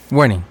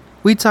Warning.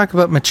 We talk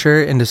about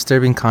mature and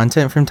disturbing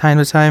content from time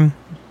to time,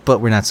 but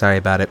we're not sorry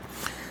about it.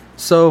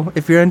 So,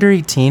 if you're under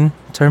 18,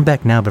 turn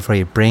back now before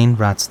your brain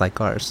rots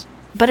like ours.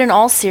 But in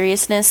all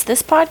seriousness,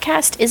 this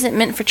podcast isn't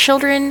meant for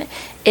children.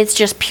 It's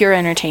just pure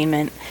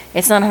entertainment.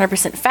 It's not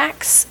 100%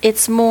 facts.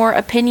 It's more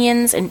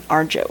opinions and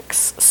our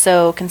jokes.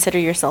 So consider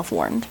yourself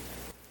warned.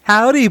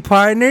 Howdy,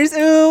 partners.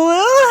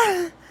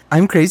 Ooh.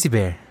 I'm Crazy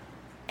Bear.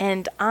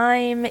 And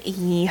I'm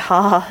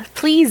Yeehaw.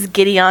 Please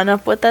giddy on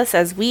up with us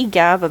as we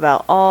gab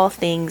about all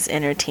things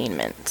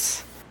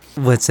entertainment.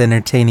 What's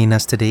entertaining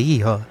us today,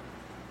 Yeehaw?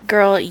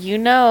 Girl, you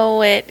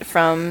know it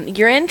from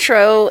your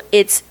intro.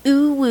 It's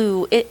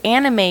uWu,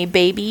 anime,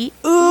 baby.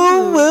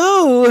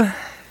 uWu.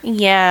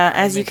 Yeah,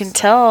 as you can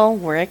tell,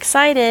 we're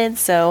excited.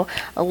 So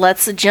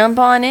let's jump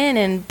on in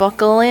and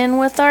buckle in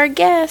with our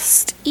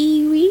guest,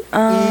 Iwi.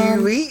 I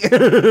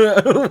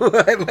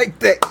like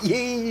that.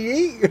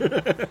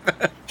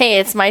 Hey,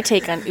 it's my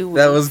take on uWu.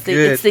 That was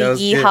good. It's the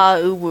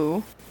Yeehaw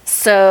uWu.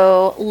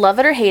 So, love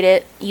it or hate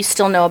it, you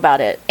still know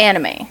about it.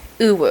 Anime,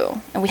 uWu.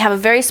 And we have a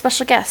very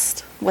special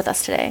guest with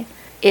us today.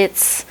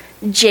 It's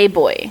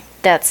J-Boi.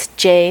 That's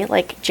J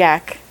like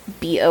Jack,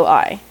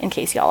 B-O-I, in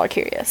case y'all are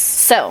curious.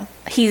 So,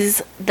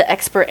 he's the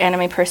expert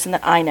anime person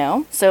that I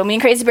know. So, me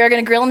and Crazy Bear are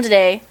going to grill him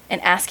today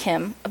and ask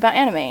him about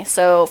anime.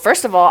 So,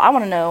 first of all, I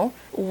want to know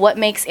what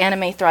makes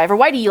anime thrive, or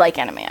why do you like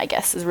anime, I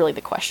guess, is really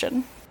the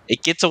question.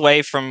 It gets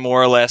away from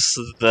more or less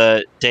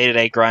the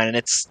day-to-day grind,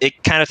 and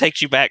it kind of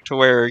takes you back to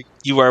where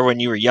you were when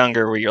you were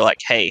younger, where you're like,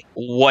 hey,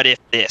 what if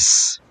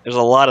this? There's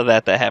a lot of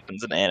that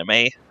happens in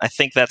anime. I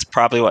think that's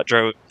probably what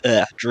drew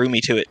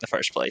me to it in the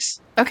first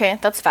place. Okay,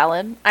 that's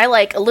valid. I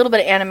like a little bit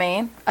of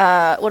anime.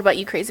 What about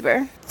you, Crazy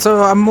Bear?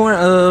 So I'm more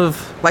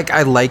of,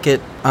 I like it.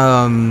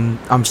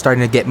 I'm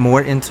starting to get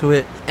more into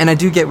it. And I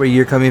do get where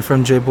you're coming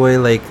from, J-Boi,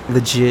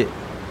 legit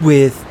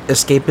with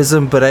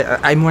escapism, but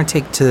I more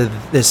take to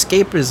the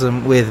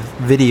escapism with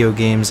video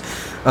games.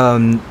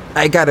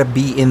 I gotta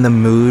be in the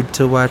mood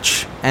to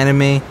watch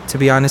anime, to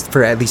be honest,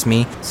 for at least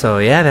me. So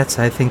yeah,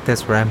 I think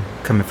that's where I'm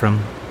coming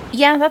from.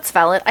 Yeah, that's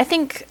valid. I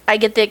think I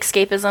get the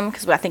escapism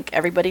because I think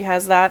everybody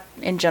has that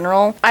in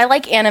general. I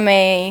like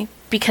anime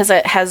because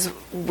it has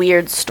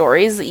weird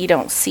stories that you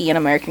don't see in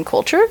American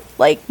culture.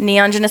 Like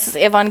Neon Genesis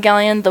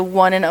Evangelion, the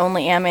one and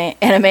only anime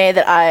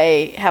that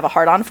I have a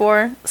hard-on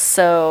for.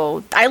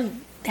 So I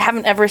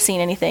haven't ever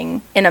seen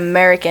anything in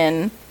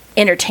American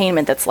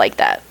entertainment that's like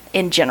that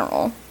in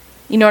general.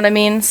 You know what I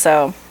mean?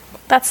 So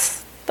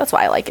that's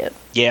why I like it.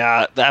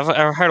 Yeah,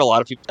 I've heard a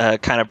lot of people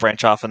kind of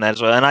branch off on that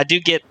as well. And I do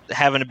get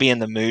having to be in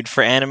the mood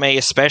for anime,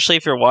 especially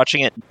if you're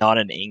watching it not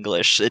in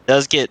English. It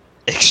does get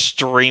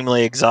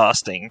extremely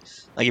exhausting.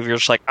 Like if you're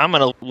just like, I'm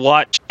going to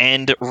watch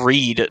and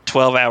read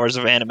 12 hours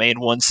of anime in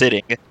one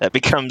sitting, that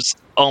becomes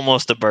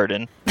almost a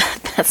burden.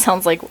 That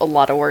sounds like a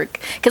lot of work.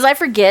 Because I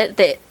forget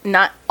that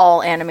not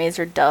all animes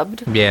are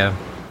dubbed. Yeah.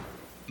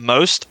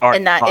 Most are.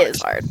 And that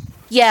is hard.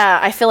 Yeah,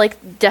 I feel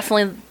like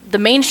definitely the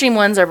mainstream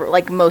ones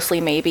are mostly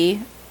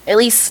maybe. At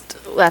least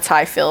that's how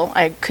I feel.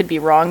 I could be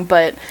wrong,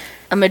 but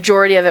a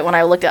majority of it, when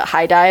I looked at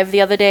High Dive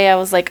the other day, I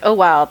was like, oh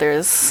wow,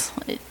 there's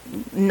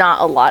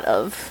not a lot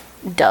of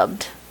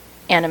dubbed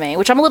anime,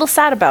 which I'm a little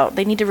sad about.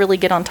 They need to really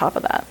get on top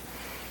of that.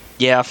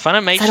 Yeah,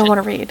 Funimation. I don't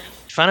want to read.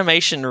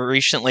 Funimation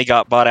recently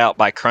got bought out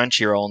by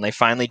Crunchyroll, and they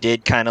finally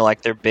did kind of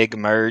like their big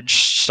merge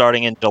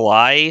starting in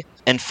July.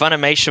 And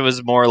Funimation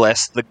was more or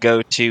less the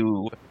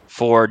go-to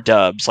for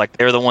dubs. Like,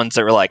 they're the ones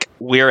that were like,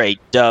 we're a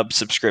dub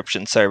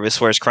subscription service,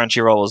 whereas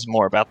Crunchyroll was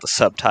more about the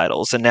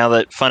subtitles. And now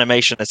that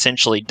Funimation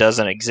essentially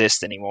doesn't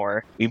exist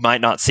anymore, we might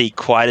not see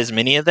quite as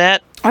many of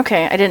that.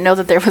 Okay, I didn't know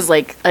that there was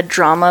a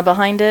drama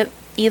behind it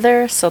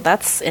either, so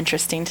that's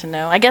interesting to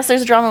know. I guess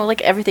there's drama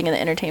with everything in the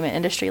entertainment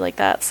industry like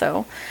that.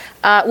 So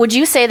would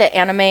you say that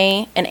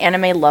anime and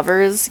anime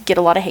lovers get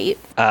a lot of hate?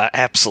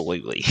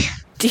 Absolutely.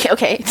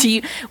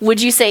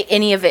 Would you say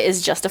any of it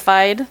is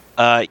justified?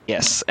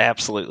 Yes,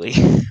 absolutely.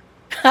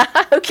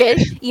 Okay,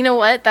 you know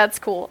what? That's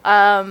cool.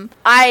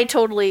 I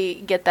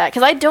totally get that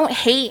because I don't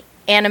hate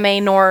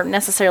anime nor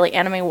necessarily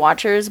anime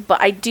watchers,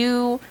 but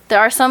there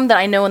are some that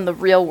I know in the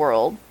real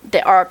world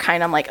that are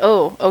kind of like,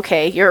 oh,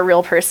 okay, you're a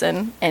real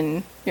person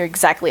and you're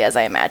exactly as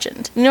I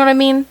imagined. You know what I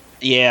mean?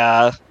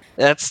 Yeah,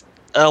 there's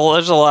a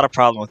lot of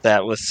problem with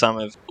that with some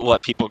of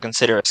what people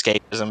consider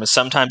escapism. Is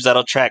sometimes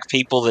that'll attract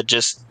people that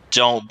just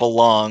don't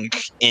belong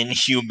in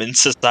human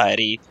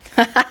society.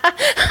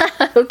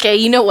 Okay,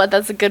 you know what?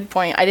 That's a good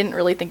point. I didn't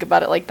really think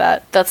about it like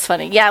that. That's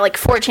funny. Yeah,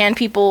 4chan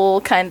people,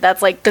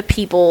 that's the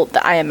people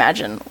that I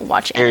imagine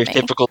watch anime.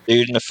 Stereotypical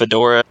dude in a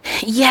fedora.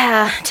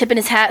 Yeah, tipping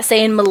his hat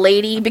saying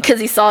 "milady"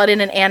 because he saw it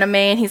in an anime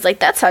and he's like,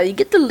 that's how you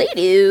get the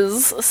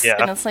ladies. Yeah.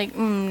 And it's like,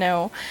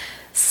 no.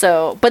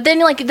 So, but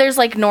then there's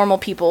normal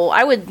people.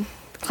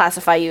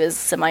 classify you as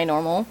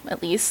semi-normal,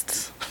 at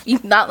least.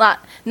 Not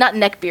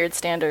neckbeard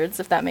standards,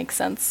 if that makes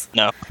sense.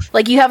 No.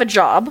 Like, you have a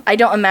job. I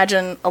don't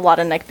imagine a lot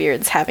of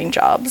neckbeards having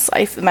jobs.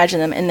 I imagine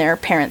them in their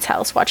parents'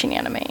 house watching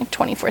anime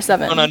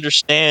 24/7. I don't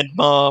understand,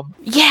 Mom.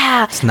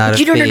 Yeah. It's not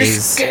you a don't phase.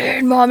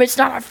 understand, Mom. It's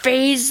not a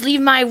phase.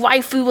 Leave my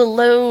waifu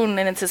alone.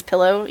 And it's his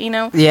pillow, you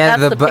know? Yeah,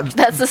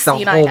 that's the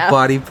scene I whole have.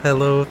 body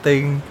pillow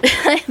thing.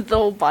 The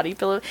whole body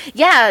pillow.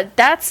 Yeah,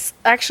 that's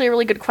actually a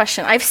really good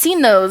question. I've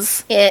seen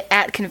those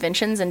at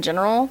conventions in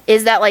general.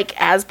 Is that, like,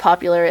 as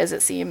popular as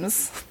it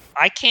seems?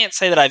 I can't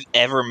say that I've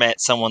ever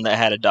met someone that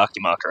had a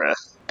Dakimakura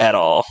at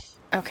all.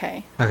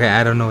 Okay. Okay,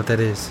 I don't know what that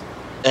is.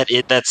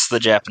 That's the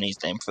Japanese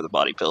name for the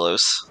body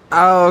pillows.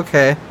 Oh,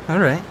 okay. All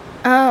right.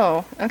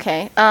 Oh,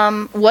 okay.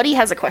 Woody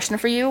has a question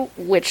for you,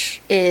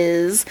 which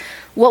is,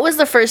 what was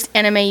the first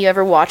anime you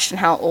ever watched and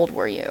how old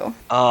were you?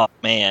 Oh,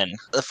 man.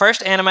 The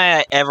first anime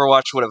I ever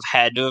watched would have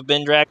had to have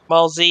been Dragon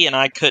Ball Z, and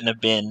I couldn't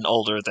have been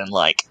older than,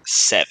 like,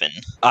 7.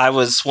 I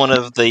was one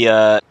of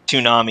the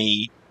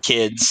Toonami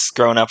kids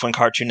growing up when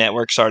Cartoon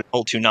Network started the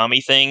whole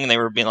Toonami thing. They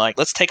were being like,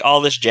 let's take all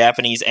this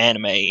Japanese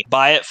anime,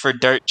 buy it for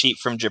dirt cheap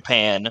from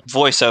Japan,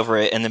 voice over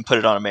it, and then put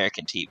it on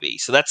American TV.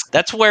 So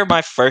that's where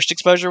my first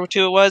exposure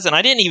to it was, and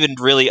I didn't even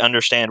really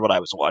understand what I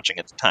was watching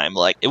at the time.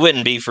 Like, it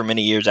wouldn't be for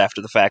many years after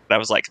the fact that I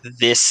was like,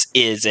 this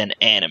is an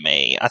anime.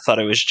 I thought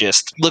it was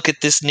just, look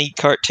at this neat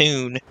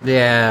cartoon.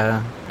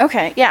 Yeah.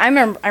 Okay, yeah,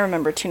 I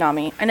remember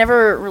Toonami. I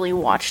never really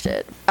watched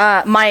it.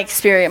 My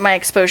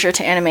exposure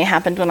to anime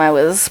happened when I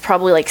was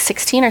probably like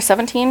 16 or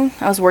 17.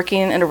 I was working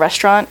in a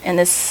restaurant, and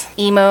this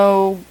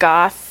emo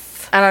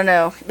goth, I don't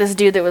know, this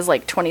dude that was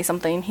like 20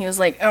 something, he was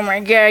like, oh my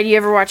god, you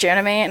ever watch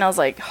anime? And I was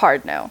like,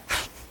 hard no.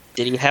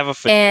 Did he have a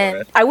fedora?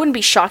 And I wouldn't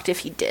be shocked if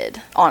he did,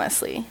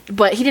 honestly.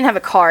 But he didn't have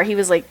a car. He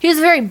was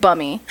very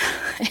bummy,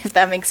 if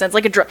that makes sense.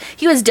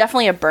 He was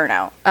definitely a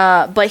burnout.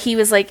 But he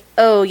was like,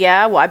 oh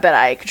yeah, well I bet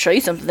I could show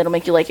you something that'll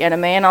make you like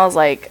anime. And I was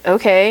like,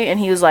 okay. And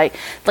he was like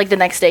the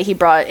next day he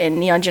brought in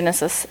Neon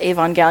Genesis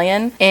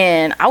Evangelion.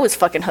 And I was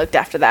fucking hooked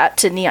after that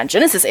to Neon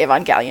Genesis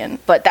Evangelion.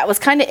 But that was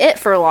kind of it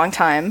for a long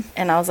time.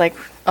 And I was like,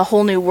 a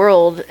whole new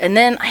world. And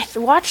then I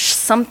watched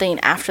something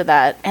after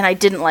that and I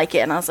didn't like it,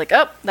 and I was like,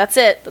 oh, that's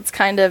it, that's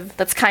kind of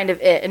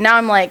it. And now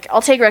I'm like,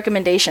 I'll take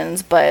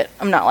recommendations, but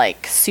I'm not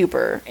like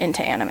super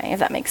into anime, if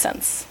that makes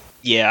sense.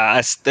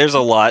 Yeah, there's a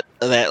lot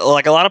that,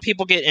 like, a lot of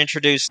people get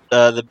introduced.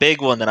 The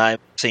big one that I've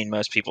seen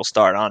most people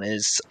start on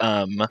is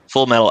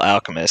Full Metal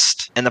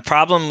Alchemist. And the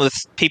problem with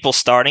people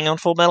starting on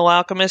Full Metal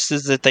Alchemist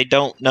is that they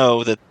don't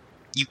know that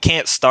you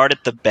can't start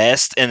at the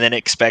best and then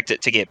expect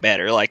it to get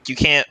better. Like, you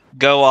can't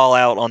go all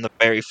out on the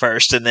very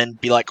first and then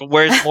be like,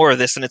 where's more of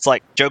this? And it's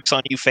like, joke's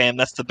on you, fam,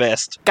 that's the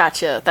best.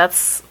 Gotcha,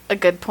 that's a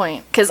good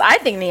point. Because I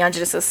think Neon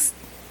Genesis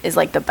is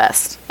like the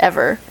best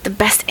ever. The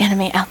best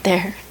anime out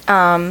there.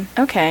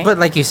 Okay. But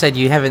like you said,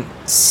 you haven't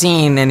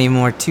seen any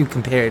more to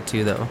compare it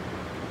to, though.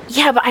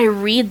 Yeah, but I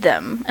read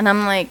them, and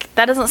I'm like,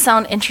 that doesn't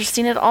sound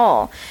interesting at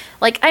all.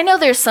 Like, I know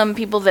there's some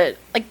people that,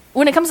 like,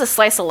 when it comes to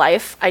slice of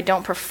life, I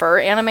don't prefer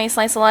anime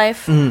slice of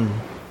life.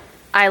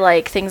 I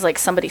like things like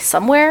Somebody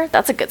Somewhere.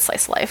 That's a good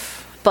slice of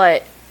life.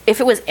 But if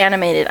it was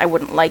animated, I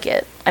wouldn't like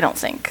it, I don't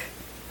think.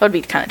 That would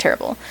be kind of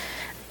terrible.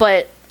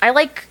 But I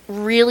like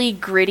really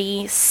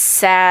gritty,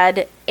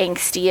 sad,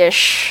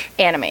 angsty-ish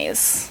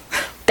animes.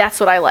 That's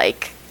what I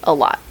like a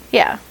lot.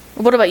 Yeah.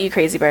 What about you,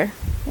 Crazy Bear?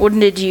 When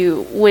did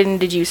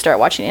you start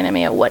watching anime,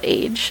 at what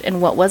age,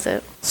 and what was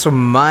it? So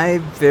my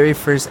very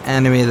first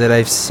anime that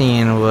I've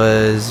seen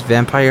was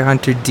Vampire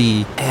Hunter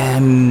D,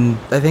 and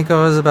I think I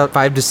was about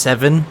 5 to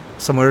 7,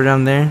 somewhere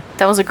around there.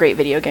 That was a great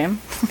video game.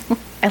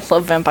 I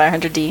love Vampire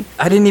Hunter D.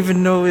 I didn't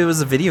even know it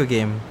was a video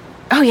game.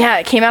 Oh yeah,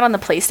 it came out on the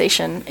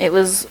PlayStation. It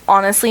was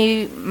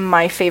honestly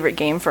my favorite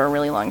game for a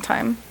really long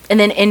time. And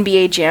then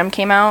NBA Jam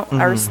came out.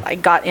 I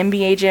got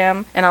NBA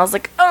Jam, and I was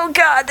like, oh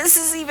god, this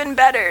is even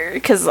better.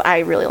 Because I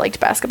really liked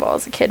basketball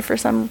as a kid for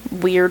some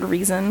weird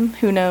reason.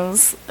 Who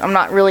knows? I'm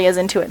not really as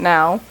into it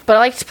now. But I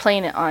liked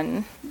playing it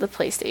on the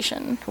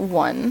PlayStation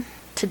 1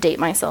 to date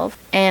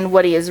myself. And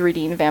Woody is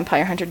reading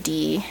Vampire Hunter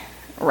D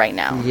right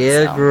now.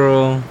 Yeah, so.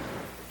 girl.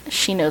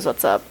 She knows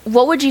what's up.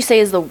 What would you say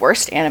is the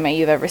worst anime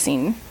you've ever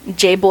seen?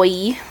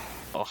 J-Boi?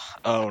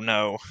 Oh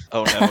no.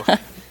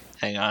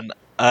 Hang on.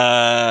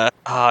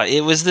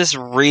 It was this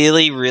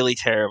really, really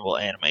terrible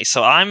anime.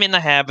 So I'm in the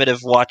habit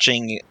of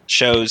watching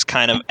shows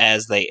kind of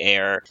as they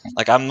air.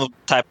 Like, I'm the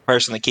type of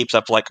person that keeps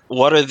up, like,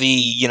 what are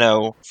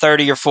the,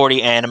 30 or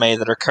 40 anime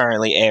that are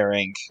currently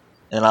airing?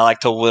 And I like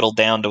to whittle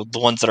down to the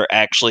ones that are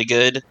actually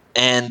good.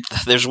 And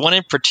there's one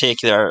in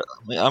particular,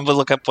 I'm going to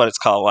look up what it's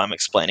called while I'm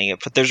explaining it,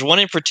 but there's one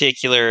in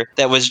particular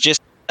that was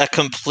just a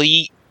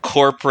complete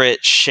corporate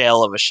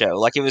shell of a show.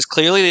 Like, it was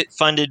clearly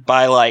funded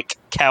by, like,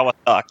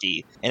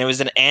 Kawasaki, and it was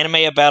an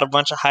anime about a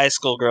bunch of high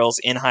school girls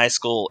in high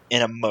school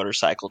in a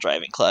motorcycle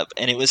driving club,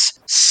 and it was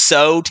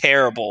so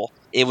terrible.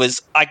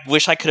 I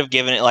wish I could have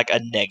given it like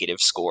a negative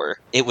score.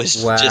 It was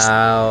just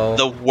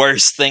the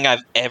worst thing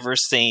I've ever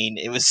seen.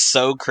 It was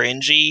so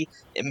cringy.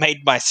 It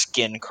made my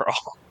skin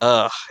crawl.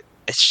 Ugh.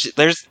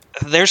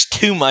 There's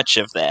too much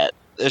of that.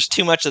 There's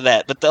too much of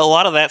that, but a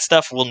lot of that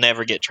stuff will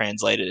never get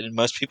translated, and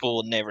most people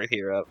will never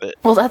hear of it.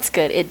 Well, that's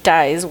good. It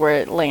dies where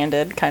it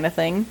landed, kind of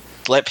thing.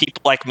 Let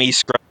people like me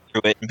scrub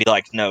through it and be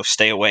like, no,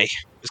 stay away.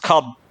 It's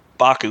called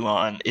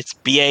Bakuon. It's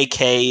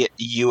Bakuon.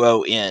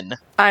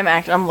 I'm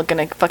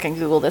gonna fucking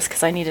Google this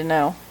because I need to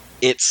know.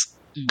 It's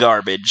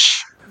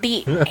garbage.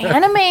 The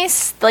anime,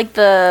 like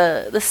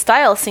the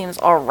style seems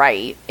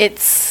alright.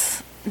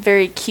 It's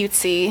very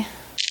cutesy.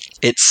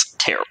 It's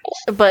terrible.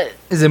 But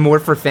is it more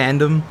for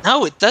fandom?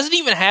 No, it doesn't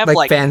even have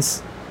like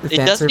fans. It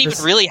doesn't service?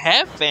 even really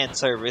have fan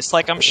service.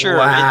 Like, I'm sure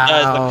Wow. it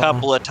does a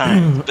couple of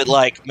times, but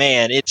like,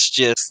 man, it's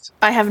just...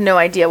 I have no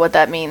idea what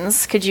that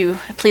means. Could you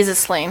please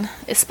explain?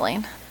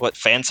 What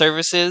fan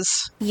service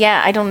is?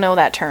 Yeah, I don't know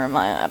that term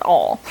at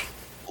all.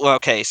 Well,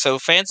 okay, so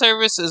fan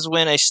service is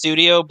when a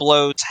studio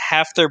blows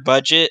half their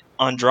budget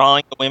on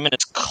drawing the women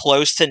as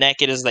close to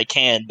naked as they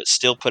can, but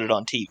still put it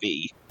on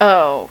TV.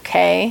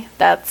 Okay,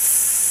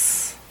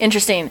 that's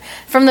interesting.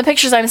 From the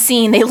pictures I'm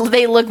seeing,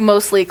 they look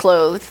mostly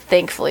clothed,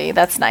 thankfully.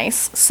 That's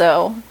nice.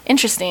 So,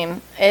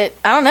 interesting. I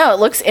don't know, it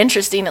looks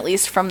interesting, at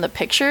least from the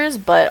pictures,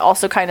 but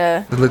also kind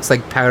of... It looks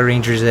like Power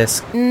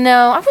Rangers-esque.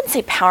 No, I wouldn't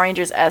say Power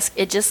Rangers-esque.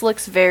 It just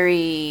looks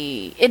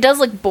very... It does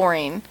look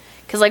boring.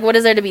 Because, like, what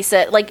is there to be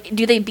said? Like,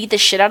 do they beat the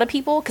shit out of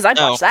people? Because I'd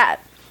watch that.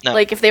 No.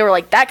 Like, if they were,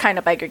 like, that kind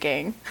of biker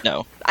gang.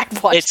 No.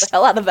 I'd watch the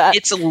hell out of that.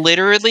 It's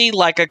literally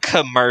like a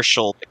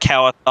commercial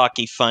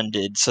Kawasaki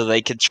funded so they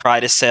could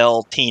try to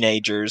sell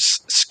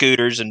teenagers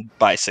scooters and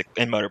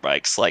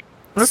motorbikes. Like,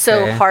 okay.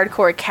 So,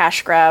 hardcore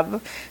cash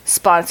grab,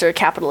 sponsor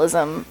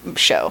capitalism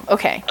show.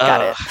 Okay,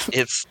 got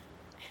it.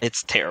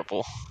 It's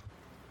terrible.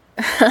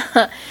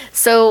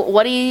 So,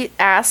 Woody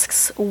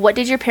asks, what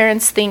did your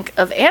parents think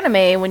of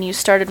anime when you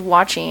started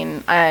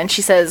watching? And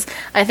she says,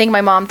 I think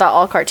my mom thought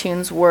all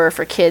cartoons were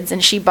for kids,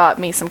 and she bought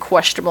me some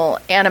questionable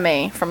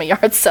anime from a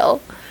yard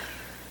sale.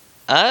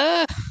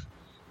 I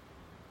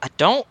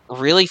don't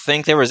really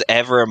think there was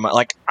ever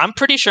I'm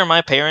pretty sure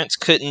my parents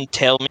couldn't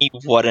tell me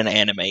what an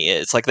anime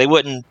is. Like, they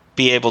wouldn't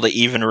be able to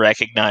even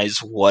recognize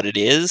what it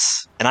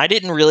is. And I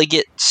didn't really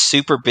get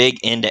super big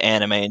into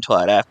anime until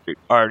I'd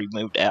already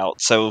moved out.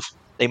 So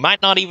they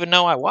might not even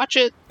know I watch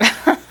it.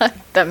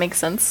 That makes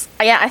sense.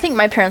 Yeah, I think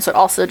my parents would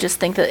also just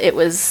think that it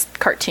was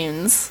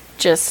cartoons.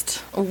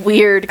 Just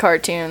weird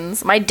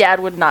cartoons. My dad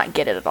would not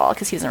get it at all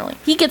because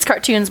he gets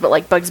cartoons, but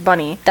like Bugs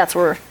Bunny, that's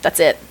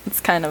it. It's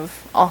kind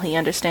of all he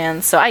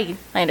understands. So I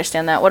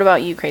understand that. What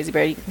about you, Crazy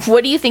Brady?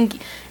 What do you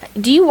think?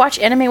 Do you watch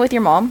anime with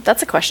your mom?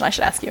 That's a question I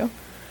should ask you.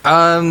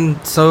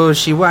 So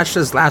she watched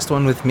this last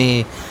one with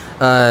me.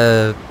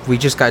 We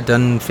just got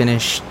done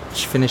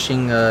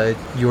finishing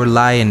Your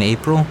Lie in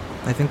April.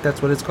 I think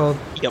that's what it's called.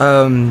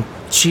 Yep.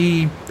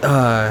 She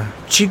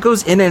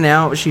goes in and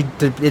out.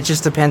 It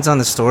just depends on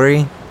the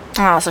story.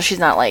 Oh, so she's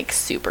not like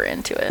super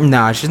into it.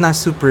 No, she's not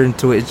super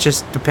into it. It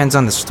just depends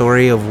on the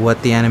story of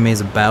what the anime is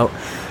about.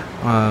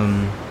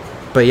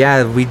 But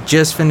yeah, we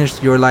just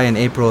finished Your Lie in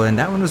April, and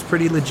that one was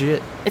pretty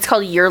legit. It's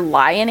called Your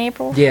Lie in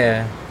April?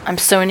 Yeah. I'm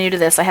so new to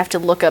this. I have to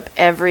look up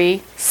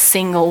every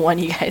single one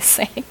you guys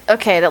say.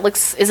 Okay,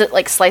 is it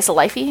like slice of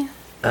lifey?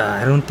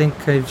 I don't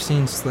think I've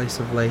seen Slice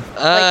of Life.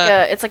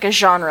 It's like a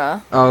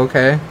genre. Oh,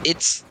 okay.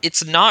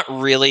 It's not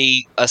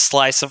really a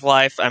slice of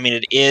life. I mean,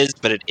 it is,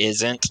 but it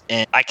isn't.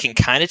 And I can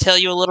kind of tell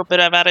you a little bit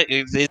about it.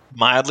 It's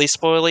mildly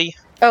spoily.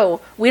 Oh,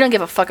 we don't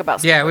give a fuck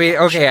about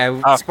spoilers.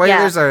 Yeah,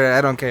 spoilers are,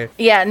 I don't care.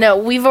 Yeah, no,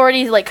 we've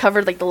already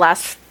covered the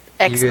last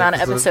X amount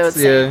of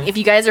episodes. Yeah. If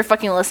you guys are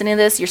fucking listening to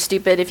this, you're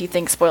stupid if you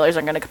think spoilers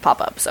aren't going to pop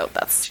up. So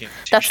that's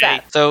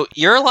that. So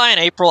Your Lie in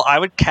April, I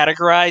would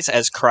categorize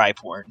as cry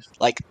porn.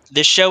 Like,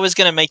 this show is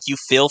going to make you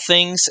feel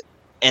things,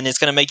 and it's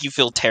going to make you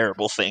feel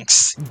terrible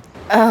things.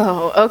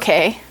 Oh,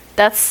 okay.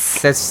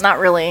 That's not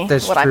really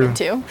what true. I'm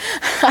into.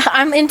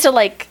 I'm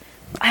into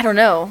I don't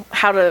know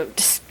how to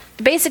just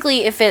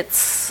basically if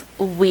it's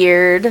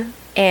weird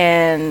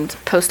and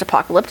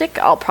post-apocalyptic,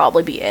 I'll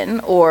probably be in,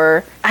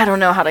 or I don't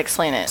know how to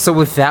explain it. So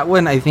with that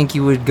one, I think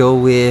you would go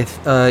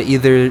with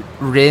either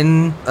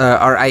Rin,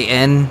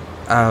 R-I-N,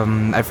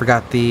 I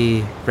forgot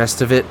the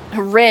rest of it.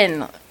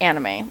 Rin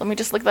anime. Let me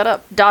just look that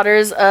up.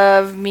 Daughters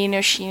of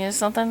Minoshina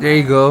something? There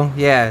you go.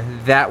 Yeah,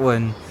 that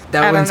one.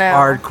 That one's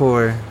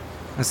hardcore.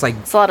 It's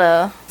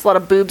a lot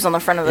of boobs on the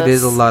front of this. It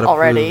is a lot of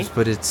already. boobs,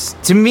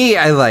 but to me,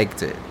 I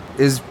liked it.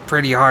 It was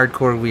pretty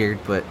hardcore weird,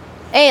 but...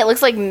 Hey, it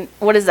looks like,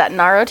 what is that,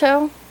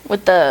 Naruto?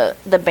 With the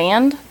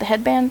band? The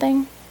headband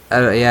thing?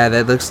 Yeah,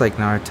 that looks like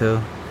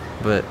Naruto,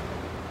 but...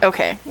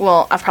 Okay,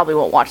 well, I probably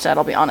won't watch that,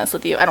 I'll be honest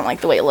with you. I don't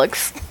like the way it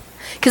looks.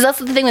 Because that's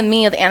the thing with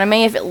me with anime,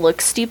 if it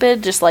looks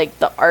stupid, just like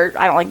the art,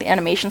 I don't like the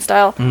animation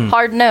style.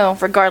 Hard no,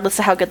 regardless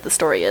of how good the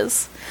story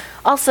is.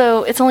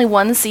 Also, it's only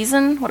one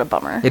season? What a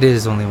bummer. It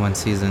is only one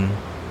season.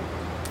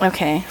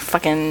 Okay,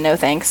 fucking no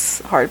thanks.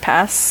 Hard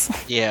pass.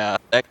 Yeah,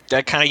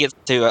 that kind of gets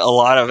to a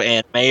lot of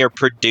anime are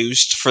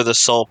produced for the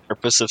sole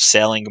purpose of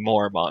selling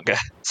more manga.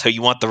 So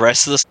you want the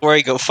rest of the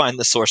story? Go find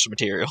the source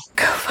material.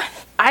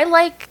 I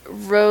like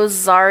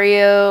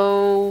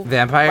Rosario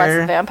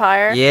Vampire.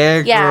 Vampire.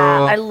 Yeah,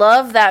 girl. I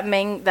love that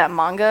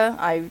manga.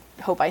 I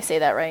hope I say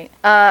that right.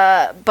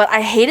 But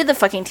I hated the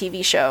fucking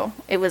TV show.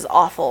 It was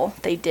awful.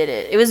 They did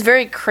it. It was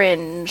very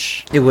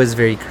cringe. It was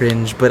very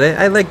cringe, but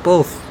I like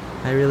both.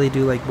 I really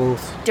do like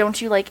both.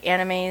 Don't you like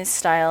anime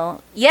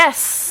style?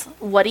 Yes,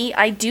 Woody,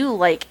 I do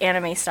like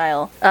anime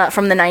style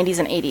from the 90s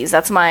and 80s.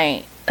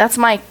 That's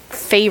my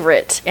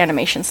favorite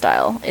animation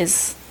style,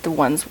 is the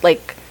ones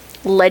like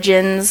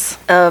Legends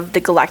of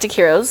the Galactic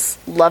Heroes.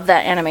 Love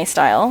that anime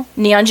style.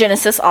 Neon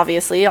Genesis,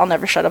 obviously. I'll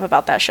never shut up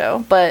about that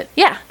show. But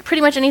yeah,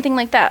 pretty much anything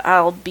like that.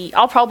 I'll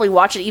probably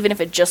watch it even if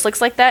it just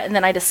looks like that, and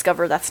then I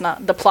discover that's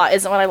not, the plot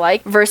isn't what I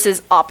like,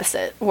 versus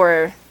opposite,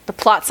 where the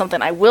plot's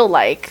something I will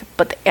like,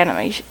 but the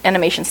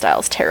animation style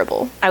is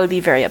terrible. I would be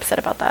very upset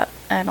about that.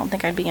 I don't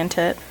think I'd be into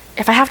it.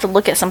 If I have to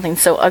look at something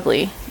so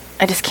ugly,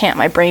 I just can't.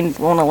 My brain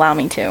won't allow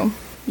me to.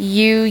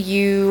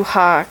 Yu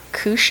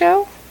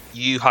Hakusho?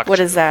 Yu Hakusho. What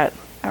is that?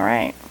 All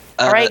right.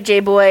 All right,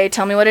 J-Boy,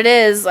 tell me what it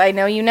is. I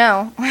know you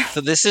know.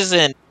 So this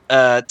isn't,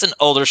 it's an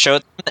older show.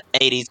 It's in the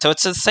 80s, so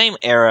it's the same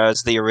era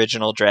as the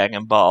original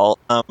Dragon Ball.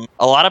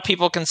 A lot of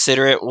people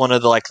consider it one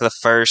of the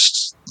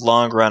first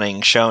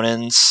long-running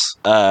shonens.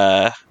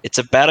 It's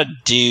about a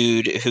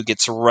dude who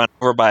gets run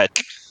over by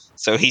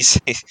so he's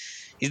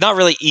not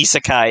really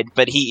isekai'd,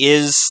 but he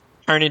is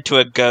turned into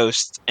a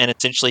ghost, and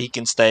essentially he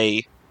can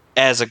stay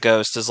as a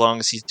ghost as long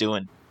as he's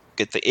doing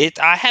good things.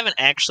 I haven't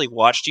actually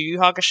watched Yu Yu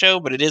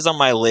Hakusho, but it is on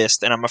my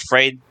list, and I'm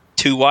afraid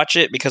to watch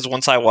it because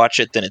once I watch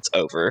it, then it's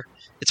over.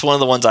 It's one of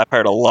the ones I've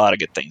heard a lot of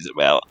good things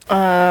about.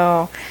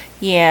 Oh,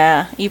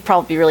 yeah. You'd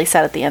probably be really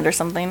sad at the end or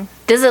something.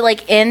 Does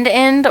it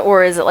end,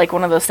 or is it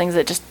one of those things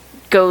that just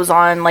goes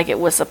on like it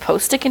was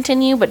supposed to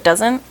continue but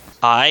doesn't?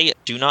 I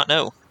do not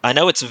know. I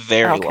know it's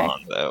very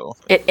long, though.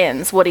 It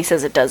ends. What he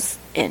says, it does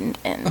end.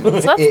 So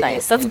that's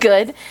nice. That's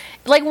good.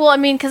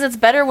 Because it's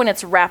better when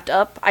it's wrapped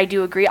up. I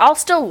do agree. I'll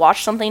still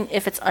watch something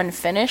if it's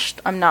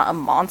unfinished. I'm not a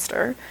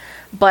monster.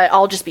 But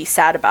I'll just be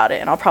sad about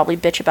it, and I'll probably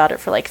bitch about it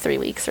for 3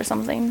 weeks or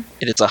something.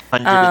 It's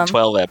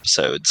 112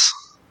 episodes.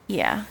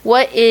 Yeah.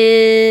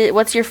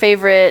 What's your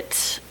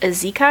favorite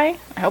isekai?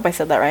 I hope I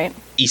said that right.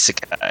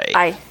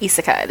 Isekai.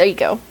 Isekai. There you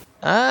go.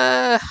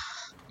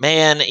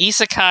 Man,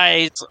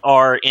 isekais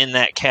are in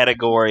that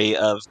category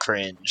of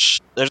cringe.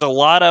 There's a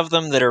lot of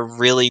them that are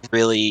really,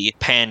 really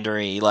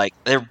pandery.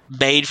 They're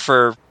made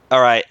for,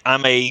 alright,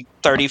 I'm a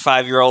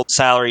 35-year-old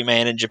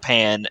salaryman in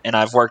Japan, and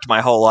I've worked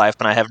my whole life,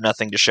 and I have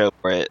nothing to show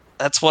for it.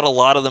 That's what a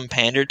lot of them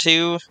pander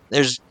to.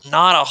 There's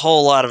not a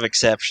whole lot of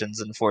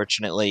exceptions,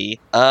 unfortunately.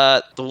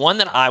 The one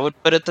that I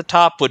would put at the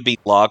top would be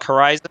Log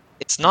Horizon.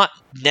 It's not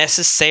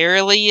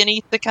necessarily an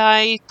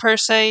isekai, per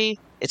se.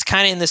 It's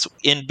kind of in this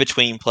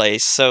in-between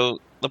place. So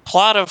the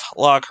plot of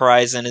Log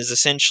Horizon is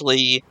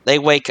essentially they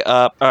wake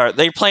up, or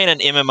they're playing an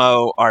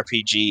MMO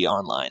RPG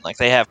online.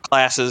 They have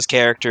classes,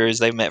 characters,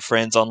 they've met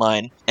friends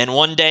online. And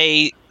one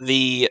day,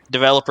 the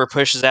developer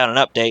pushes out an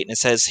update and it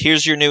says,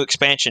 here's your new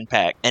expansion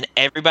pack. And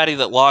everybody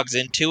that logs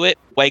into it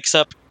wakes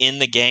up in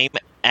the game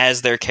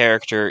as their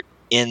character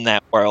in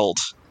that world.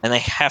 And they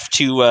have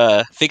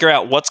to figure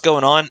out what's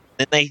going on.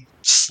 Then they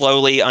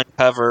slowly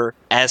uncover,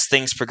 as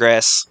things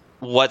progress,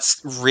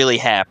 what's really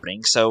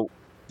happening. So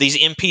these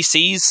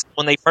NPCs,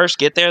 when they first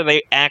get there,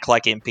 they act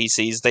like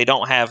NPCs. They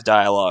don't have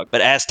dialogue.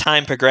 But as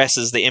time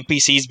progresses, the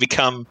NPCs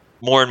become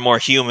more and more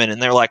human, and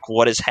they're like,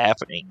 what is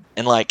happening?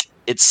 And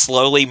it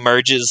slowly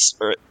merges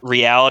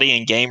reality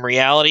and game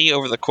reality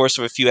over the course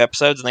of a few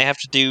episodes, and they have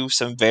to do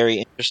some very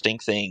interesting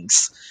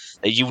things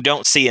that you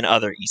don't see in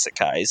other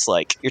isekais.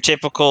 Your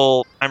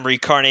typical, I'm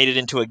reincarnated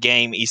into a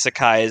game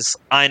isekais,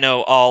 I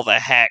know all the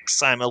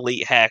hacks, I'm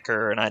elite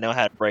hacker, and I know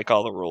how to break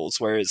all the rules.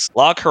 Whereas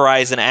Log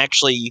Horizon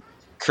actually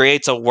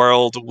creates a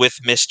world with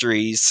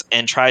mysteries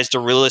and tries to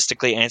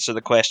realistically answer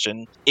the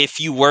question, if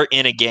you were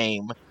in a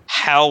game,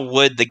 how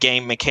would the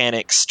game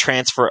mechanics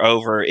transfer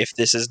over if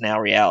this is now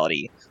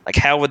reality?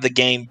 How would the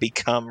game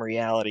become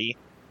reality?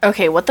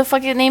 Okay, what the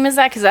fucking name is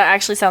that? Because that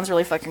actually sounds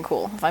really fucking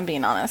cool, if I'm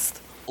being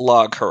honest.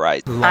 Log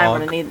Horizon.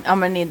 I'm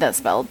gonna need that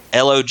spelled.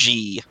 LOG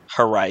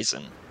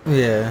Horizon.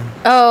 Yeah.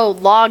 Oh,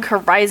 Log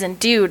Horizon.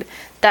 Dude,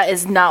 that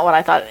is not what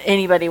I thought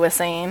anybody was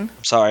saying.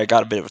 Sorry, I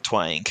got a bit of a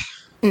twang.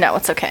 No,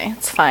 it's okay.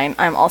 It's fine.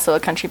 I'm also a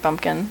country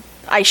bumpkin.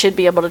 I should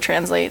be able to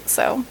translate,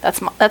 so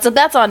that's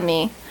on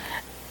me.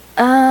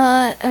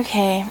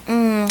 Okay.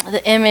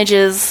 The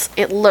images,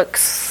 it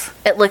looks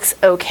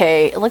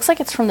okay. It looks like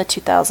it's from the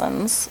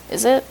 2000s.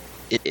 Is it?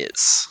 It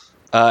is.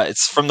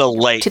 It's from the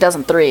late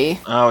 2003.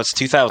 Oh, it's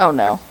 2000. Oh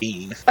no.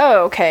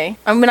 Oh, okay.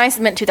 When I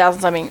meant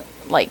 2000s, I mean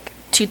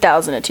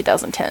 2000 to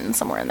 2010,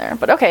 somewhere in there.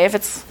 But okay, if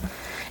it's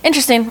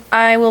interesting,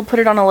 I will put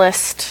it on a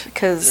list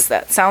because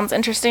that sounds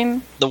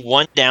interesting. The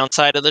one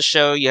downside of the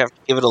show, you have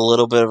to give it a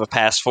little bit of a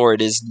pass for.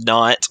 It is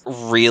not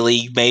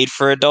really made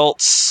for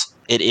adults.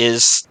 It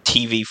is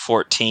TV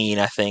 14,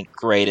 I think,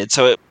 rated.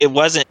 So it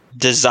wasn't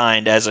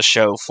designed as a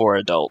show for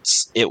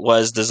adults. It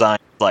was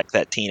designed like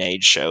that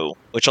teenage show,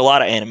 which a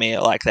lot of anime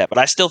are like that. But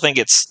I still think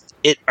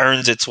it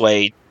earns its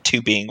way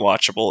to being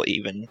watchable,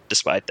 even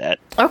despite that.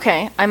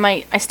 Okay,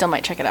 I still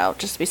might check it out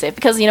just to be safe.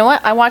 Because you know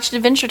what? I watched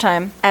Adventure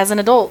Time as an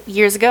adult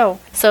years ago,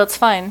 so it's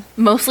fine.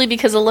 Mostly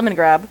because of Lemon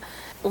Grab.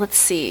 let's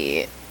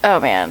see. Oh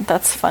man,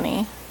 that's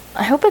funny.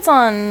 I hope it's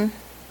on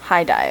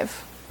High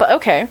Dive. But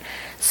okay.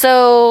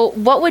 So,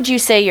 what would you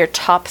say your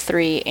top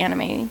 3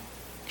 anime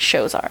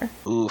shows are?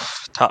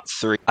 Oof, top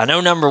 3. I know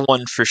number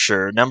 1 for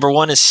sure. Number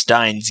 1 is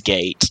Steins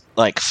Gate.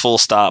 Like, full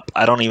stop.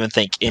 I don't even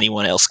think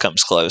anyone else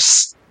comes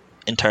close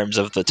in terms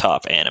of the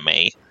top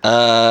anime.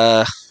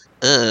 Are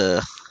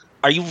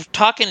you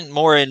talking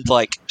more in,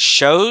 like,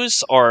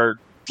 shows or,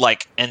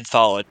 like,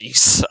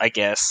 anthologies, I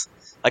guess?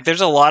 Like,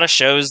 there's a lot of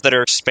shows that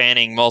are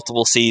spanning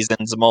multiple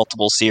seasons,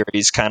 multiple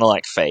series, kind of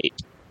like Fate.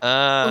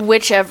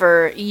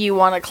 Whichever you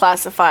want to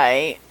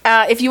classify.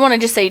 If you want to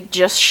just say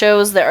just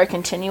shows that are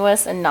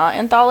continuous and not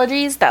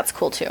anthologies, that's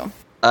cool too.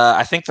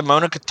 I think the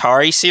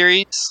Monogatari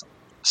series,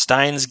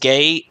 Steins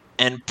Gate,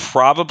 and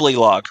probably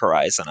Log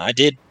Horizon. I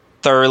did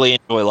thoroughly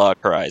enjoy Log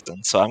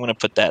Horizon, so I'm going to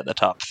put that in the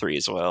top 3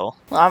 as well.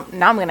 Now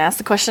I'm going to ask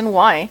the question,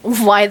 why?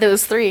 Why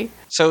those 3?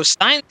 So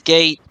Steins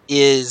Gate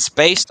is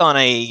based on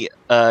a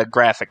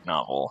graphic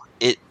novel.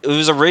 It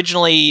was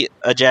originally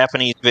a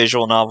Japanese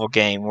visual novel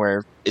game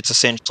where it's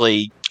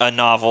essentially a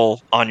novel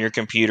on your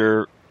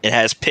computer. It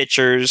has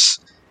pictures,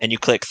 and you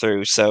click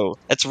through. So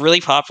it's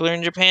really popular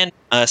in Japan.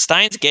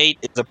 Steins Gate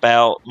is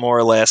about, more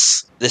or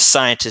less, this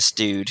scientist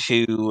dude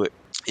who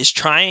is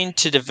trying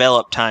to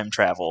develop time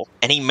travel,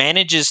 and he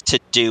manages to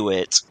do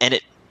it, and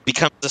it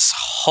becomes this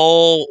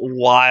whole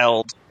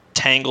wild,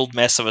 tangled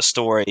mess of a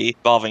story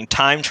involving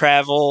time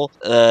travel.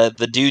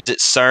 The dudes at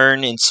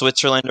CERN in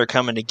Switzerland are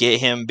coming to get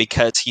him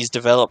because he's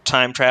developed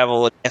time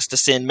travel and has to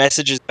send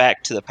messages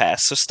back to the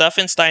past. So stuff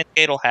in Steins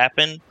Gate will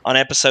happen on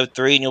episode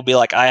 3 and you'll be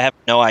like, I have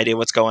no idea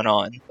what's going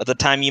on. By the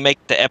time you make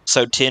it to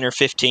episode 10 or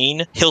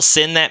 15, he'll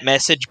send that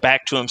message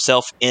back to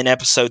himself in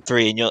episode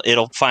 3 and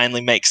it'll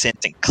finally make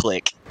sense and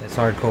click. That's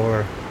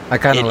hardcore. I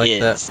kind of like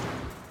that.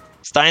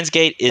 Steins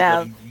Gate is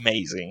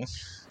amazing.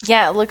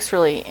 Yeah, it looks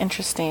really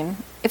interesting.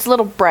 It's a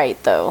little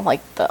bright, though,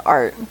 like the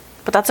art.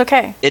 But that's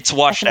okay. It's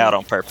washed out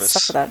on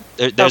purpose.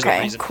 There's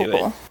a reason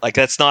to it. Like,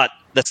 that's not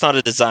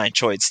a design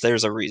choice.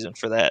 There's a reason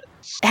for that.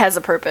 It has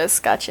a purpose.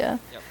 Gotcha.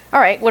 Yep. All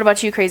right. What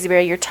about you, Crazy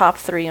Bear? Your top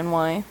 3 and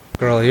why?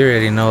 Girl, you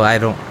already know I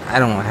don't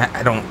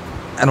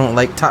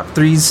like top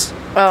 3s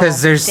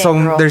because there's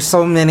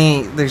so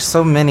many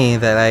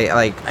that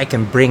I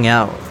can bring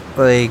out.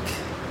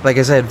 Like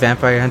I said,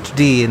 Vampire Hunter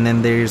D, and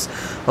then there's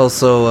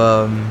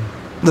also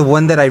the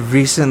one that I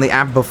recently,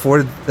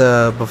 before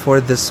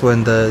this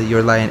one, the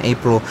Your Lie in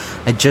April,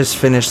 I just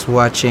finished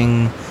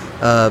watching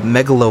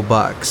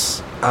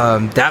Megalobox.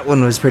 That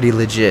one was pretty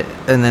legit,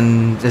 and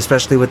then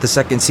especially with the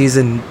second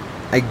season,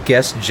 I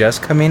guess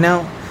just coming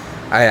out,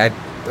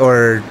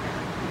 or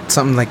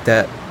something like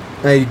that.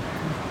 I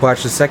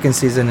watched the second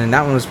season, and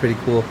that one was pretty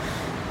cool.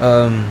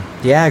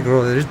 Yeah,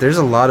 girl, there's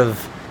a lot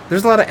of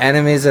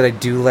animes that I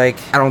do like.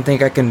 I don't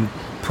think I can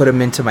put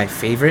them into my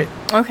favorite.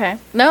 Okay,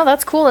 no,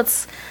 that's cool.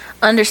 It's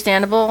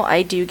understandable.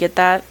 I do get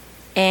that,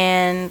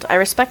 and I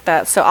respect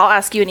that. So I'll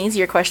ask you an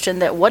easier question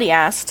that Woody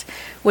asked,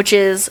 which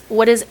is,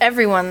 what is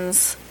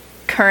everyone's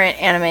current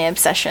anime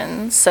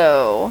obsession?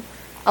 So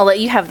I'll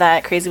let you have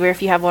that, Crazy Bear,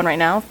 if you have one right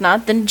now. If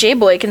not, then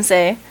J-Boi can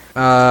say.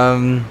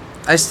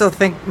 I still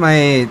think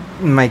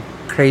my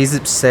crazy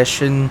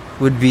obsession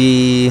would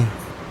be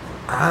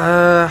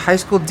High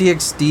School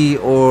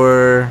DxD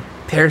or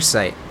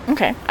Parasite.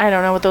 Okay, I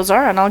don't know what those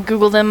are, and I'll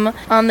Google them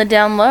on the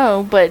down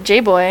low, but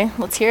J-Boi,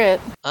 let's hear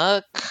it.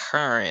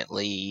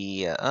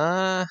 Currently,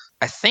 I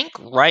think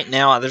right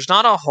now there's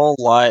not a whole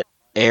lot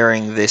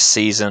airing this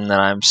season that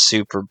I'm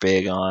super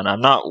big on.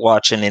 I'm not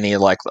watching any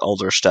of, like, the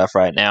older stuff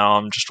right now.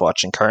 I'm just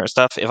watching current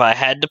stuff. If I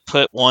had to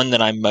put one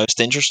that I'm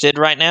most interested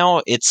right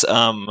now, it's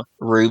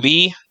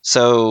Ruby.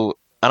 So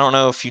I don't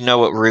know if you know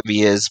what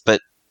Ruby is, but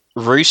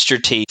Rooster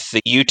Teeth,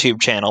 the YouTube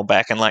channel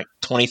back in like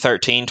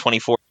 2013,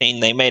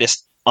 2014, they made a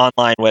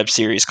online web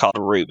series called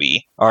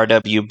Ruby,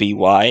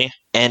 RWBY,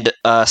 and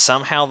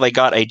somehow they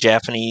got a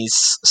Japanese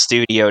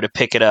studio to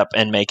pick it up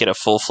and make it a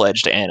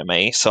full-fledged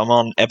anime. So I'm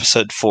on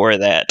episode 4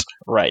 of that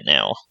right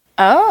now.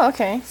 Oh,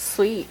 okay,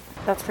 sweet.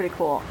 That's pretty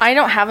cool. I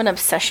don't have an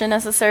obsession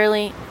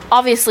necessarily.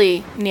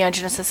 Obviously, Neon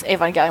Genesis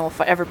Evangelion will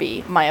forever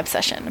be my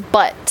obsession,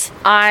 but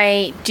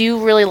I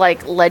do really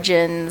like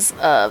Legends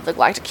of the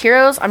Galactic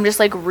Heroes. I'm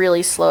just like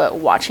really slow at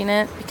watching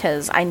it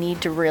because I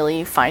need to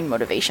really find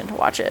motivation to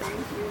watch it.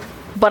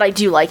 But I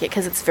do like it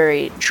because it's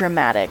very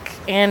dramatic,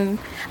 and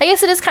I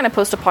guess it is kind of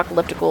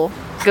post-apocalyptical.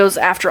 Goes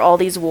after all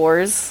these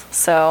wars,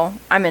 so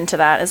I'm into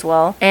that as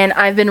well. And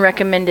I've been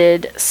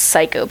recommended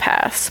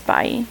Psychopaths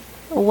by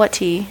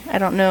Wati. I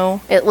don't know.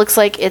 It looks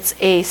like it's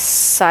a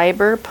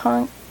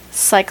cyberpunk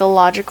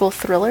psychological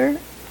thriller,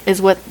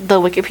 is what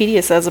the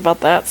Wikipedia says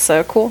about that.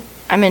 So cool.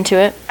 I'm into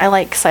it. I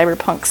like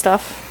cyberpunk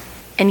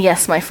stuff. And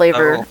yes, my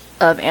flavor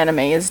of anime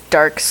is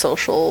dark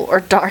social or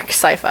dark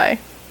sci-fi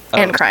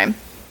and crime.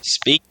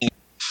 Speaking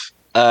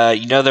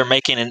they're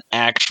making an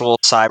actual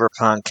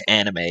cyberpunk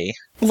anime.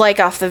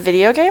 Like off the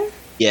video game?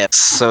 Yes,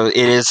 so it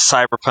is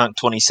Cyberpunk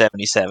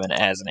 2077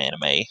 as an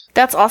anime.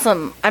 That's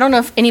awesome. I don't know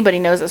if anybody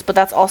knows this, but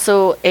that's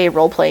also a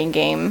role-playing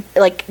game,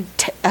 like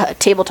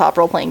tabletop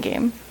role-playing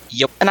game.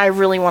 Yep. And I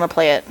really want to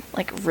play it.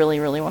 Like, really,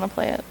 really want to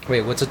play it.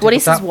 Wait, what's a tabletop? What he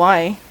says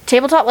why?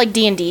 Tabletop, like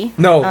D&D.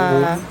 No,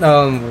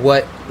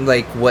 what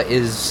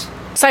is...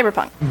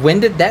 Cyberpunk. When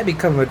did that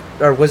become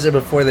or was it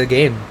before the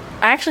game?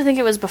 I actually think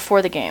it was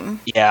before the game.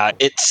 Yeah,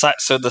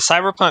 so the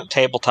Cyberpunk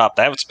tabletop,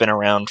 that's been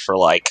around for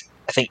like,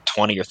 I think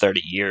 20 or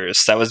 30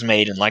 years. That was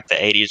made in like the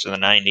 80s or the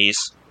 90s.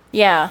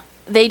 Yeah.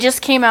 They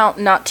just came out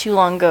not too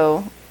long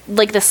ago.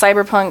 Like the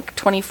Cyberpunk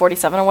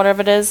 2047 or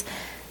whatever it is.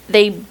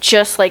 They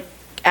just like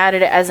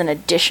added it as an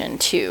addition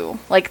to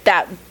like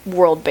that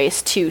world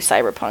based to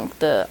Cyberpunk,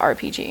 the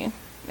RPG,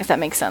 if that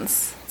makes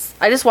sense.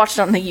 I just watched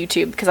it on the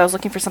YouTube because I was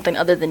looking for something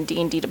other than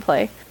D&D to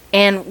play.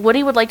 And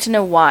Woody would like to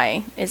know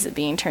why is it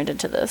being turned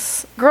into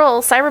this.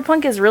 Girl,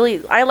 Cyberpunk is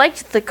really... I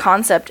liked the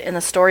concept and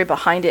the story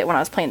behind it when I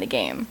was playing the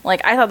game.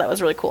 Like, I thought that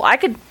was really cool.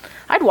 I'd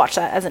watch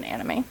that as an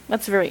anime.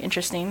 That's very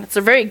interesting. It's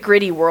a very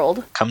gritty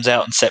world. Comes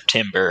out in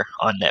September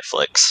on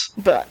Netflix.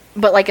 But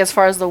like, as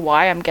far as the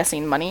why, I'm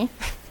guessing money.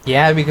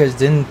 Yeah, because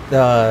didn't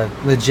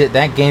legit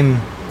that game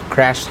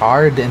crashed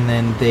hard, and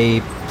then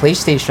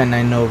PlayStation,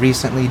 I know,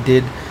 recently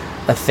did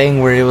a thing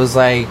where it was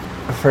like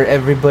for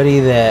everybody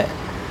that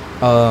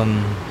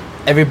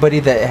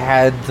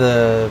had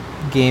the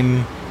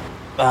game,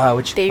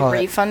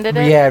 refunded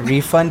it. Yeah,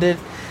 refunded.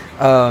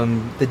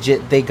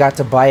 They got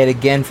to buy it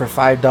again for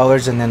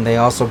 $5, and then they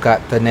also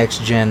got the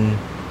next gen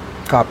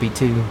copy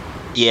too.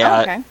 Yeah,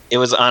 oh, okay. It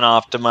was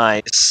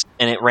unoptimized,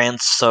 and it ran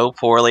so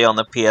poorly on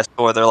the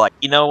PS4. They're like,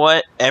 you know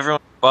what?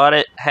 Everyone bought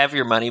it. Have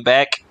your money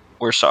back.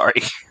 We're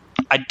sorry.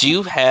 I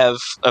do have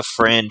a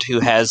friend who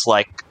has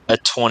like a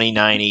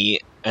 2090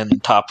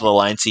 and top of the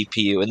line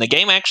CPU, and the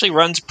game actually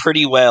runs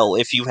pretty well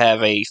if you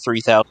have a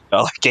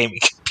 $3,000 gaming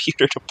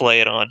computer to play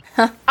it on.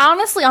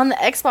 Honestly, on the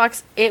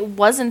Xbox, it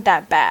wasn't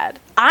that bad.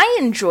 I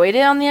enjoyed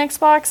it on the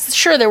Xbox.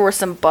 Sure, there were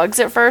some bugs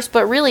at first,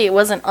 but really it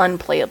wasn't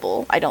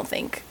unplayable, I don't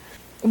think.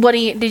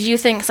 Did you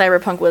think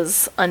Cyberpunk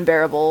was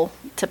unbearable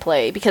to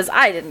play? Because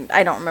I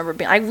don't remember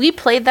we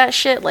played that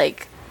shit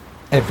like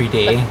every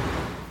day.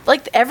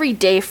 Like every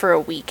day for a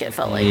week, it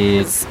felt like.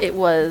 It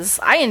was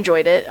I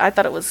enjoyed it. I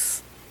thought it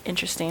was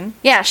interesting.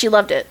 Yeah, she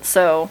loved it.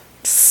 So,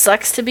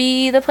 sucks to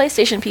be the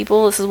PlayStation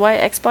people. This is why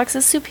Xbox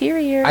is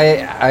superior.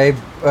 I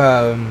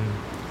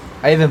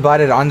even bought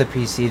it on the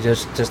PC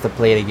just to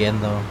play it again,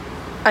 though.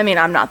 I mean,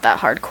 I'm not that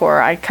hardcore.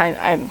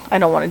 I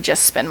don't want to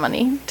just spend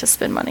money to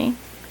spend money.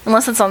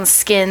 Unless it's on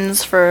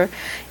skins for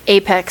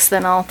Apex,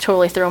 then I'll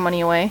totally throw money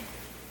away.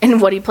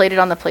 And Woody played it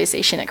on the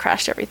PlayStation, it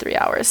crashed every 3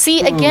 hours.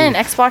 See, again,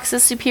 Xbox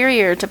is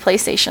superior to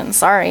PlayStation.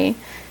 Sorry.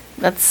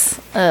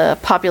 That's a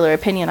popular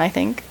opinion, I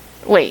think.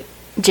 Wait,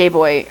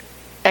 J-Boi,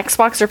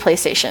 Xbox or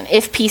PlayStation?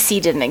 If PC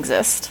didn't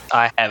exist.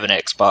 I have an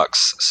Xbox,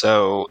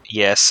 so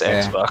yes,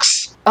 yeah.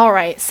 Xbox. All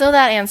right, so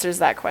that answers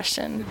that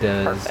question. It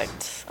does.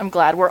 Perfect. I'm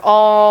glad we're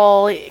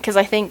all... Because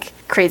I think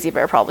Crazy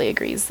Bear probably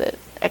agrees that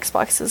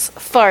Xbox is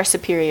far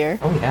superior.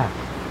 Oh, yeah.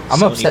 I'm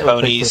Sony upset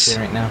ponies. with PlayStation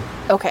right now.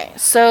 Okay,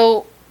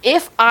 so...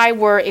 If I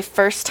were a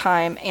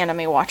first-time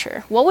anime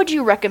watcher, what would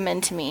you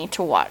recommend to me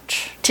to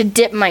watch? To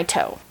dip my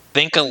toe? I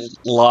think a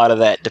lot of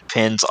that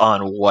depends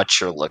on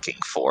what you're looking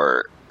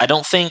for. I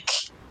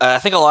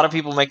think a lot of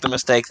people make the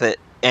mistake that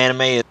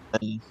anime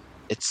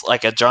it's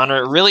like a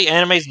genre. Really,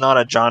 anime is not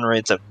a genre,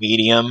 it's a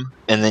medium,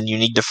 and then you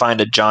need to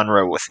find a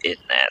genre within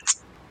that.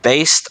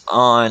 Based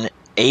on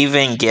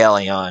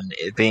Evangelion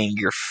being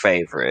your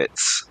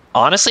favorites,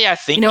 honestly, I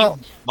think you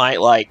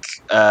might like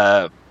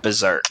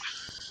Berserk.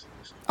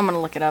 I'm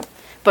gonna look it up.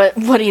 But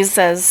what he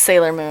says,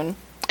 Sailor Moon.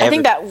 I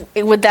think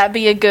would that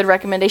be a good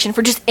recommendation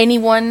for just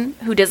anyone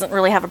who doesn't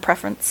really have a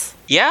preference?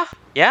 Yeah.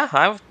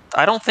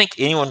 I don't think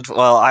anyone...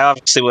 Well, I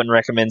obviously wouldn't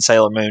recommend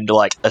Sailor Moon to,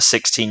 like, a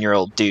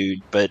 16-year-old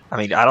dude, but, I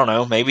mean, I don't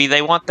know. Maybe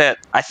they want that.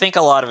 I think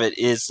a lot of it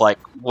is, like,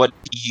 what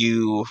are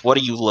you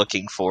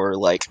looking for?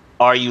 Like,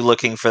 are you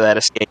looking for that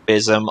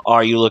escapism?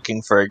 Are you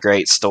looking for a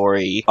great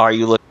story? Are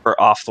you looking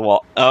for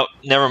off-the-wall... Oh,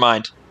 never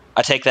mind.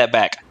 I take that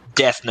back.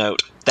 Death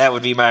Note. That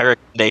would be my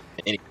recommendation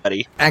to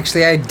anybody.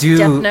 Actually, I do...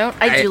 Death Note?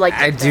 I do like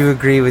Death Note. I do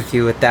agree with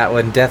you with that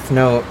one. Death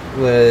Note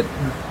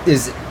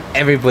is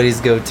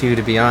everybody's go-to,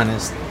 to be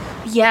honest.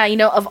 Yeah,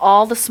 of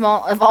all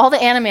the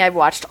anime I've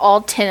watched,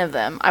 all 10 of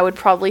them, I would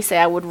probably say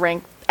I would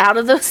rank, out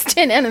of those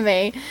 10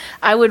 anime,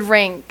 I would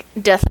rank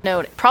Death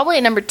Note probably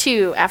at number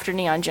 2 after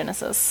Neon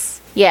Genesis.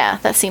 Yeah,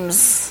 that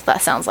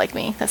sounds like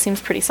me. That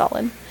seems pretty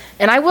solid.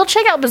 And I will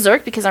check out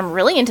Berserk because I'm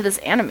really into this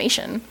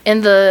animation.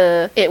 And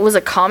it was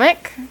a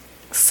comic,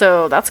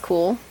 so that's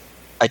cool.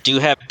 I do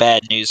have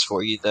bad news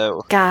for you,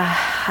 though.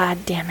 God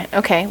damn it.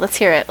 Okay, let's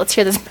hear it. Let's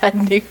hear this bad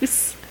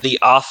news. The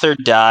author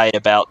died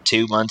about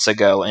 2 months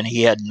ago, and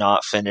he had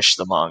not finished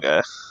the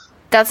manga.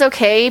 That's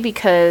okay,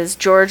 because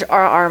George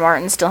R.R.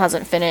 Martin still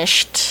hasn't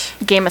finished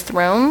Game of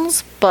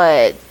Thrones,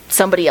 but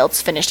somebody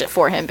else finished it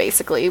for him,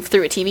 basically,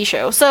 through a TV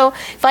show. So,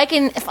 if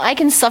I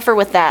can suffer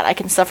with that, I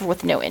can suffer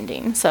with no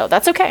ending. So,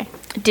 that's okay.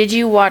 Did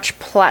you watch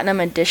Platinum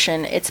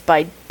Edition? It's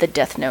by the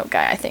Death Note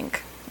guy, I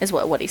think, is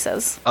what he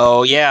says.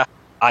 Oh, yeah.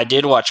 I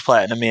did watch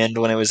Platinum End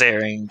when it was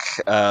airing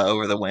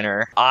over the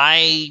winter.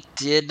 I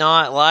did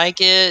not like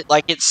it.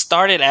 Like, it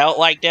started out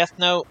like Death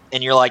Note,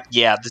 and you're like,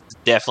 yeah, this is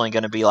definitely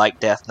going to be like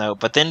Death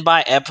Note. But then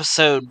by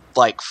episode,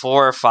 like,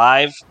 4 or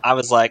 5, I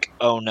was like,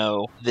 oh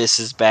no, this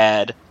is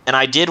bad. And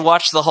I did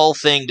watch the whole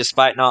thing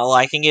despite not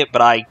liking it,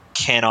 but I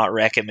cannot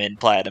recommend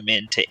Platinum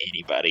End to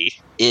anybody.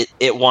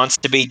 It wants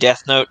to be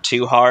Death Note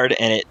too hard,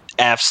 and it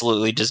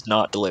absolutely does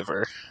not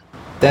deliver.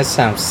 That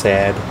sounds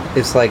sad.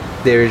 It's like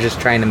they were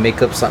just trying to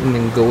make up something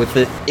and go with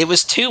it. It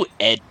was too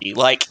edgy.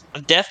 Like,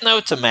 Death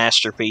Note's a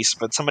masterpiece,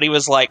 but somebody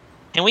was like,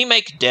 can we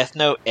make Death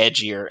Note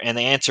edgier? And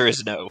the answer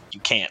is no, you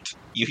can't.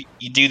 You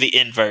do the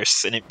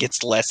inverse, and it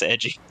gets less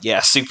edgy. Yeah,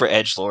 super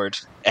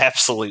edgelord.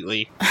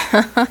 Absolutely.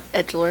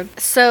 Edgelord.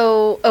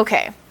 So,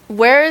 okay.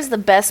 Where is the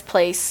best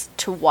place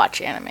to watch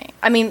anime?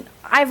 I mean,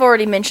 I've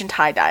already mentioned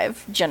High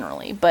Dive,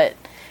 generally, but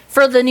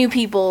for the new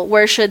people,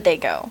 where should they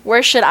go?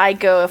 Where should I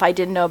go if I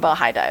didn't know about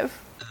High Dive?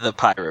 The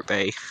Pirate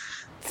Bay.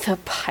 The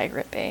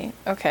Pirate Bay.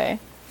 Okay.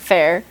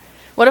 Fair.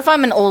 What if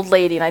I'm an old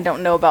lady and I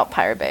don't know about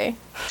Pirate Bay?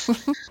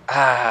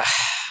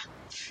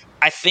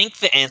 I think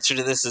the answer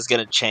to this is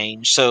going to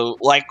change. So,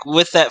 like,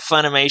 with that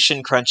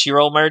Funimation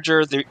Crunchyroll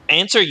merger, the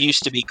answer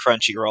used to be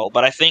Crunchyroll,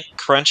 but I think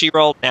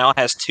Crunchyroll now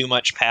has too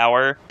much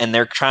power, and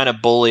they're trying to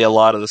bully a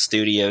lot of the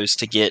studios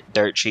to get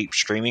dirt cheap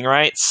streaming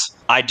rights.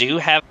 I do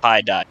have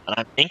High Dive, and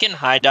I'm thinking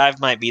High Dive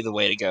might be the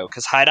way to go,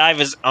 because High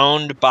Dive is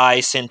owned by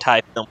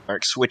Sentai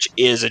Filmworks, which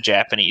is a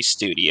Japanese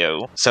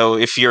studio. So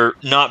if you're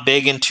not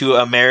big into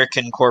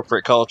American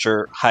corporate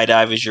culture, High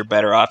Dive is your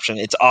better option.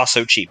 It's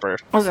also cheaper.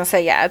 I was gonna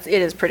say, yeah, it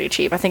is pretty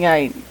cheap. I think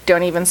I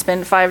don't even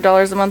spend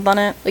 $5 a month on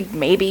it. Like,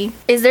 maybe.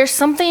 Is there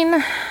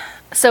something...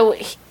 So,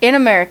 in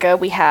America,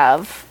 we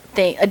have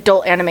the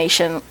adult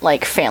animation,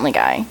 like Family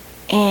Guy.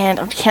 And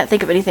I can't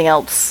think of anything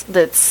else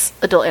that's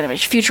adult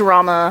animation.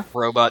 Futurama.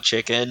 Robot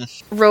Chicken.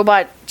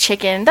 Robot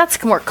Chicken.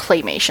 That's more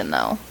claymation,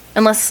 though.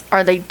 Unless,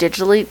 are they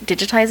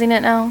digitizing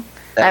it now?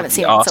 I haven't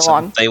seen it in so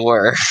long. They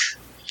were.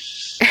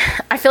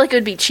 I feel like it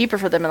would be cheaper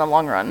for them in the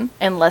long run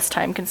and less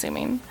time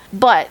consuming.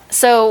 But,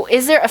 so,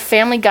 is there a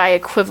Family Guy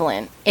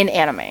equivalent in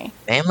anime?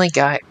 Family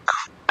Guy?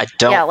 I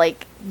don't... Yeah,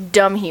 like,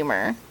 dumb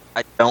humor.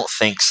 I don't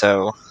think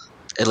so.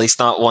 At least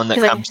not one that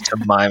comes to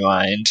my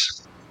mind.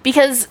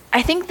 Because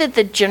I think that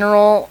the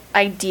general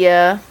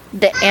idea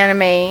that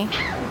anime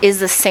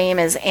is the same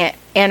as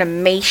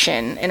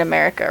animation in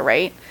America,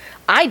 right?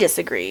 I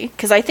disagree,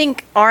 because I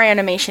think our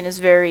animation is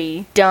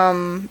very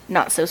dumb,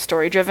 not so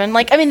story-driven.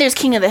 Like, I mean, there's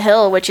King of the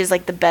Hill, which is,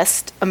 like, the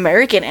best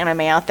American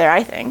anime out there,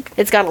 I think.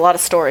 It's got a lot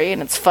of story,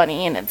 and it's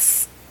funny, and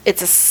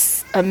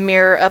it's a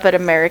mirror up at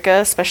America,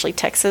 especially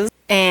Texas.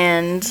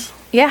 And,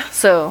 yeah,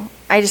 so...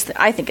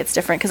 I think it's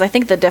different, because I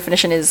think the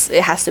definition is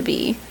it has to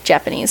be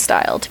Japanese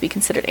style to be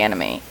considered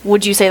anime.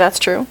 Would you say that's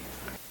true?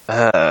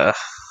 I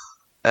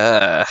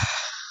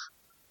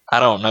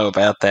don't know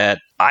about that.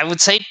 I would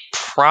say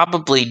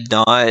probably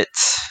not.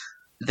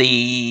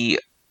 The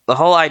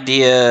whole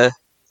idea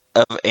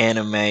of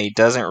anime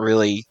doesn't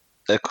really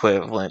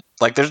equivalent.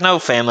 Like, there's no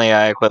Family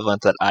Guy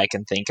equivalent that I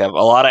can think of.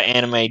 A lot of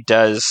anime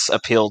does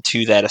appeal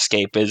to that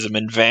escapism,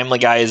 and Family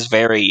Guy is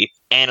very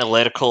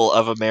analytical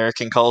of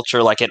American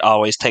culture. Like, it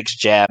always takes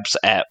jabs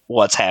at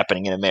what's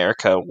happening in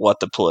America, what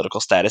the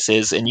political status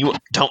is, and you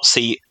don't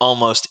see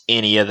almost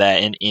any of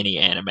that in any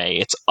anime.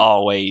 It's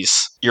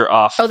always, you're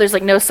off. Oh, there's,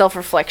 like, no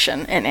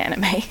self-reflection in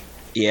anime.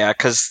 Yeah,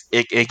 because,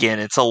 again,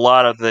 it's a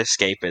lot of the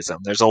escapism.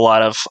 There's a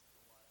lot of,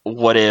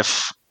 what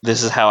if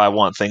this is how I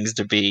want things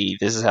to be,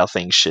 this is how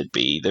things should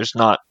be. There's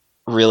not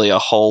really a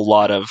whole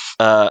lot of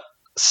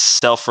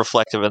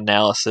self-reflective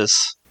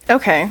analysis.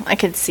 Okay, I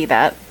could see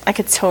that. I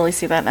could totally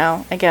see that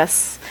now, I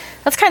guess.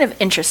 That's kind of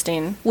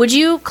interesting. Would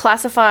you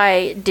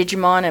classify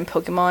Digimon and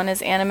Pokemon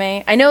as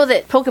anime? I know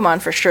that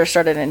Pokemon for sure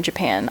started in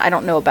Japan. I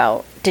don't know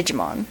about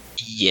Digimon.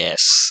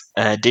 Yes.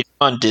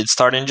 Digimon did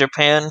start in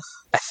Japan.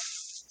 I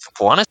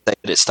want to say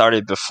that it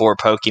started before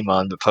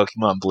Pokemon, but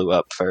Pokemon blew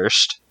up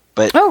first.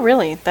 But oh,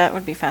 really? That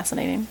would be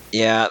fascinating.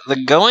 Yeah,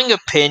 the going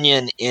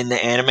opinion in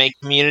the anime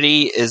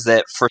community is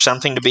that for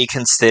something to be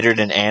considered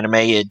an anime,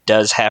 it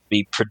does have to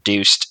be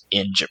produced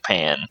in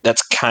Japan.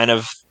 That's kind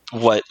of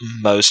what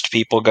most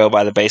people go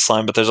by the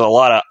baseline, but there's a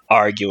lot of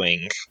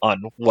arguing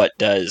on what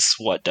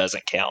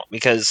doesn't count,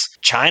 because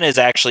China is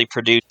actually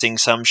producing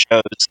some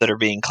shows that are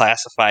being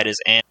classified as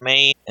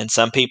anime, and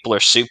some people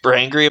are super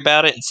angry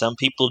about it, and some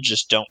people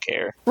just don't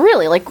care.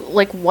 Really?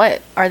 Like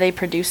what are they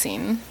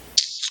producing?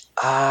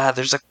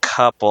 There's a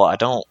couple. I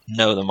don't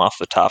know them off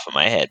the top of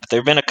my head, but there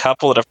have been a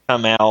couple that have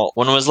come out.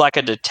 One was like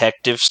a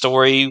detective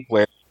story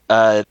where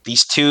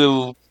these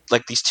two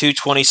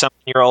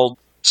 20-something-year-old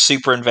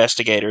super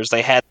investigators,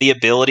 they had the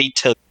ability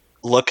to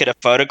look at a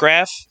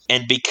photograph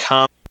and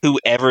become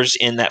whoever's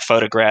in that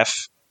photograph,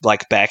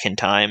 like back in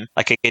time.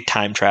 Like, it could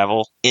time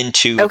travel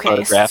into a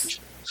photograph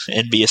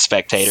and be a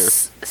spectator.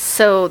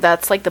 So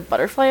that's like the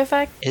butterfly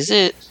effect? Is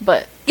it?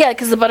 But yeah,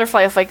 because the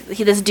butterfly effect,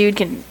 this dude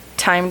can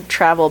time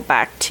travel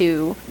back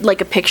to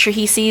like a picture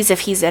he sees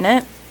if he's in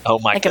it. Oh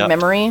my god. Like a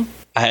memory.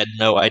 I had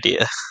no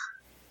idea.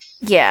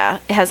 Yeah,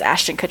 it has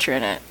Ashton Kutcher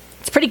in it.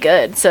 It's pretty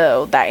good,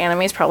 so that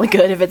anime is probably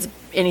good if it's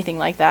anything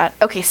like that.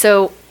 Okay,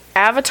 so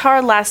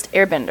Avatar Last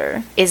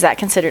Airbender, is that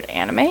considered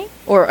anime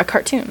or a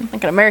cartoon,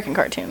 like an American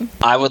cartoon?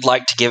 I would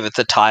like to give it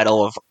the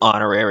title of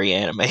honorary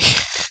anime.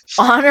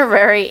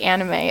 Honorary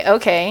anime,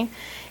 okay.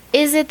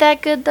 Is it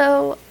that good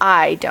though?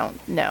 I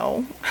don't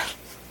know.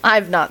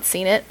 I've not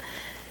seen it.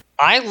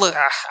 I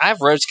have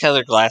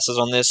rose-colored glasses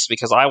on this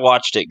because I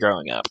watched it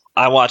growing up.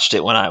 I watched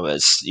it when I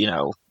was,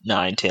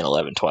 9, 10,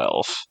 11,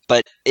 12.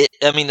 But,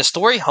 the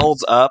story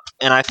holds up,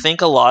 and I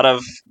think a lot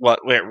of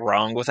what went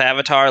wrong with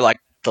Avatar, like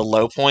the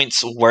low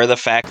points, were the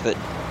fact that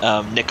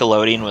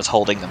Nickelodeon was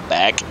holding them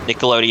back.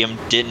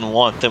 Nickelodeon didn't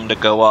want them to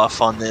go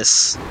off on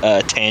this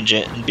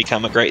tangent and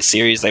become a great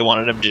series. They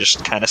wanted them to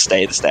just kind of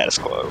stay the status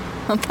quo.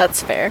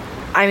 That's fair.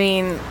 I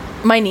mean,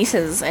 my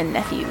nieces and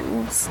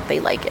nephews, they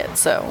like it,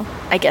 so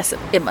I guess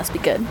it must be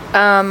good.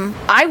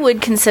 I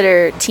would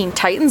consider Teen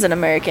Titans an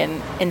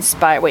American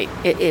inspired. Wait,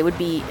 it would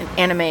be an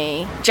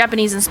anime,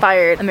 Japanese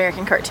inspired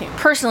American cartoon.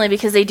 Personally,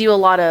 because they do a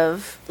lot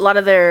of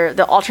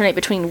they'll alternate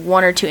between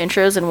one or two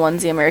intros, and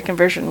one's the American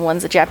version,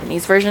 one's the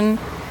Japanese version,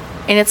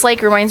 and it's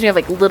like reminds me of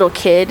like little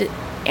kid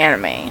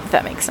anime, if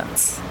that makes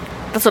sense.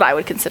 That's what I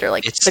would consider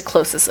like the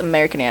closest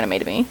American anime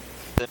to me.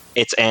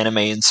 It's anime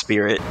in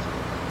spirit.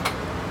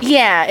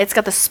 Yeah, it's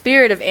got the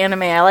spirit of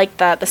anime. I like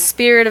that. The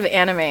spirit of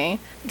anime.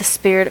 The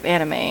spirit of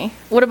anime.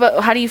 What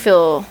about, how do you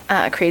feel,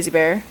 Crazy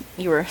Bear?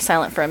 You were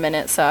silent for a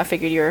minute, so I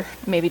figured you were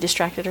maybe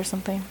distracted or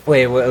something.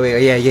 Wait,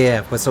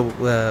 yeah. What's the,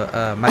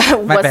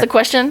 what's the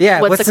question?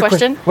 Yeah, what's the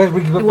question?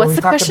 What's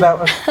the question?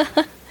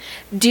 About?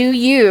 Do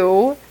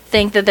you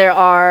think that there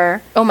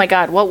are... Oh my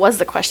god, what was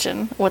the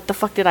question? What the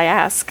fuck did I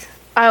ask?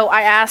 Oh,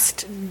 I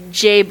asked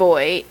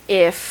J-Boi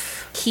if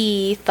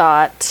he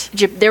thought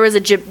there was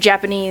a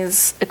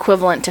Japanese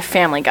equivalent to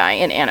Family Guy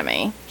in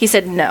anime. He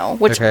said no,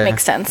 which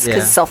makes sense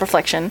because it's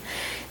self-reflection.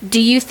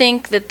 Do you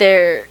think that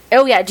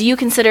do you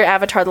consider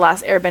Avatar The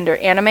Last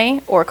Airbender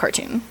anime or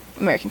cartoon?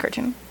 American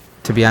cartoon?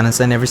 To be honest,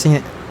 I've never seen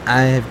it.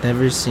 I have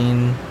never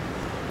seen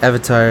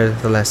Avatar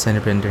The Last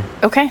Airbender.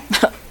 Okay.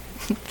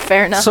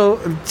 Fair enough. So,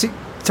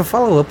 to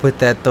follow up with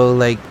that though,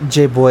 like,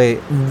 J-Boy,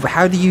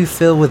 how do you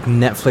feel with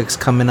Netflix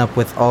coming up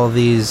with all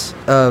these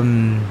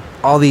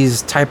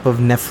type of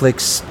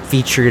Netflix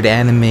featured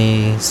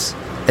animes?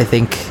 I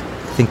think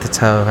that's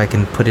how I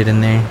can put it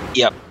in there.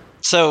 Yep.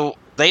 So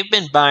they've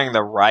been buying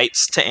the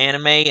rights to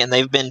anime, and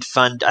they've been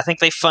I think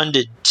they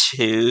funded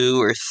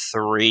 2 or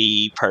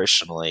 3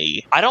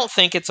 personally. I don't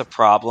think it's a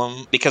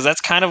problem because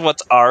that's kind of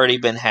what's already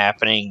been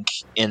happening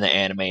in the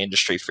anime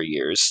industry for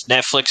years.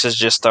 Netflix is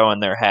just throwing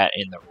their hat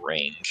in the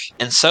ring.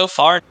 And so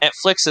far,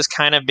 Netflix has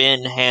kind of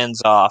been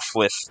hands off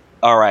with,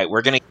 all right,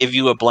 we're going to give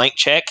you a blank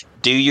check,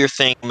 do your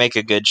thing, make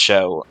a good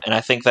show. And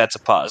I think that's a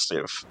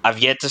positive. I've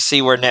yet to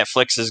see where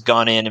Netflix has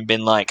gone in and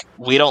been like,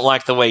 we don't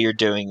like the way you're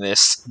doing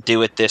this,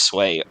 do it this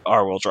way,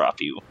 or we'll drop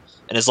you.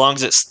 And as long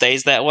as it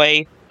stays that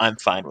way, I'm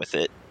fine with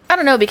it. I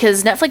don't know,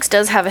 because Netflix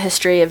does have a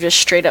history of just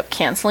straight up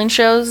canceling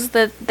shows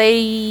that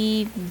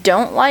they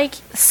don't like.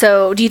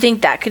 So do you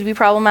think that could be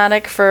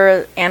problematic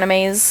for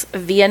animes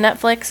via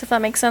Netflix, if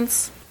that makes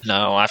sense?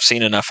 No, I've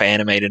seen enough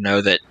anime to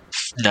know that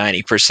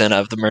 90%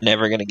 of them are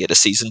never going to get a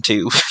season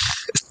 2.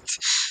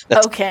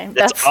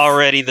 That's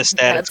already the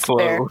status quo.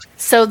 Fair.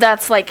 So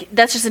that's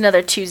just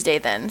another Tuesday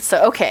then.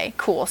 So okay,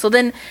 cool. So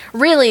then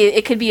really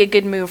it could be a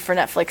good move for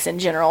Netflix in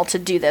general to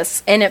do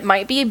this. And it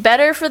might be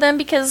better for them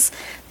because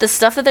the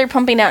stuff that they're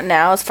pumping out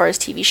now as far as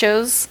TV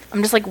shows,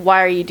 I'm just like,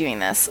 why are you doing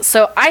this?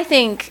 So I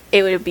think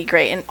it would be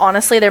great. And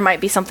honestly, there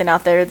might be something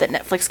out there that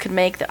Netflix could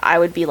make that I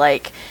would be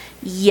like,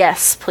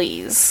 yes,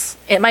 please.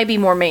 It might be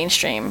more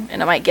mainstream,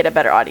 and it might get a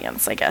better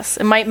audience, I guess.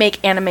 It might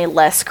make anime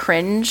less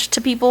cringe to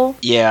people.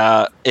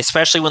 Yeah,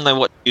 especially when they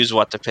choose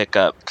what to pick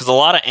up. Because a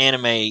lot of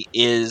anime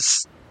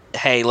is,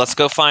 hey, let's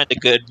go find a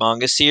good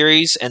manga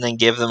series, and then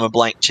give them a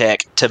blank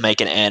check to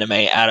make an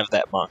anime out of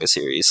that manga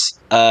series.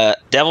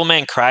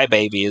 Devilman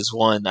Crybaby is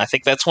one. I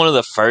think that's one of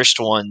the first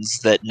ones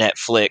that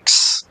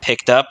Netflix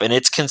picked up, and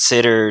it's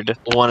considered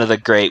one of the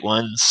great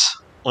ones.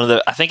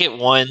 I think it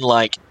won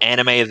like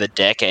Anime of the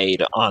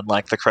Decade on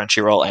like the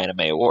Crunchyroll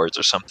Anime Awards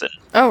or something.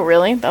 Oh,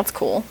 really? That's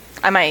cool.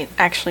 I might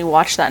actually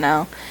watch that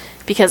now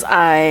because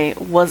I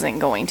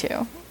wasn't going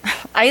to.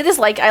 I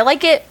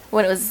like it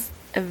when it was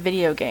a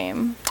video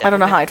game. I don't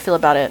know how I'd feel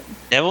about it.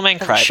 Devilman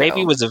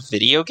Crybaby was a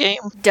video game?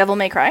 Devil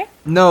May Cry?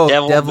 No,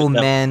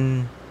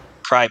 Devilman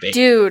Crybaby.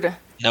 Dude.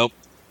 Nope.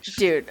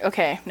 Dude,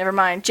 okay, never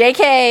mind.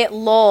 JK,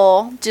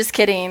 lol, just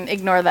kidding,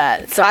 ignore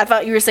that. So I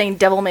thought you were saying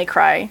Devil May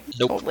Cry.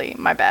 Nope. Totally,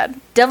 my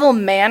bad. Devil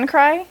Man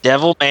Cry?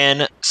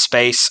 Devilman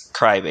Space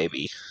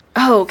Crybaby.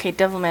 Oh, okay,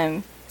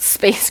 Devilman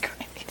Space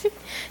Crybaby.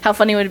 How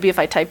funny would it be if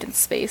I typed in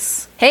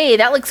space? Hey,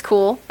 that looks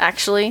cool,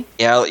 actually.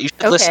 Yeah, you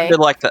should listen to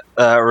like the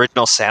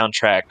original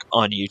soundtrack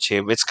on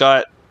YouTube. It's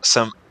got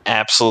some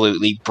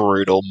absolutely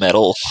brutal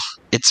metal.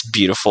 It's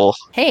beautiful.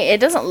 Hey, it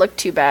doesn't look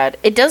too bad.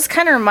 It does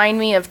kind of remind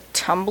me of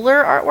Tumblr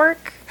artwork.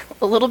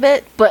 A little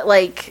bit, but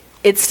like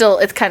it's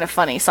kind of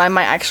funny. So I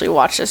might actually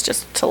watch this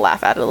just to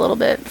laugh at it a little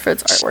bit for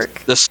its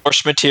artwork. The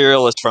source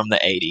material is from the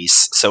 80s,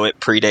 so it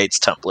predates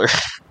Tumblr.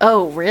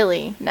 Oh,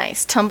 really?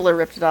 Nice. Tumblr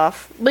ripped it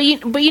off. But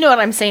you know what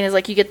I'm saying is,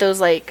 like, you get those,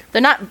 like,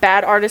 they're not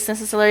bad artists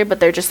necessarily, but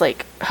they're just,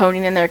 like,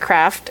 honing in their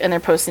craft and they're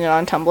posting it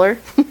on Tumblr.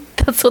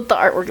 That's what the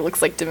artwork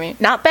looks like to me.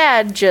 Not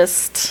bad,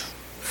 just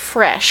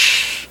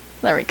fresh.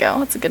 There we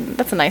go.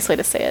 That's a nice way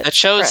to say it. That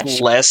show's Fresh.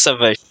 less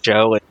of a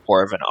show and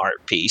more of an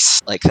art piece.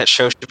 Like, that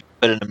show should be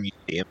put in a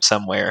museum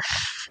somewhere.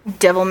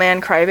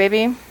 Devilman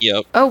Crybaby?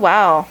 Yep. Oh,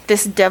 wow.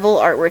 This devil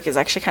artwork is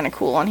actually kind of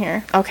cool on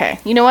here. Okay.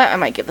 You know what? I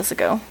might give this a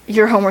go.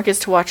 Your homework is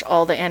to watch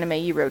all the anime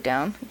you wrote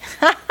down.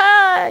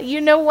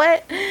 You know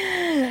what?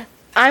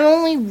 I'm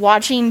only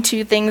watching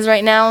 2 things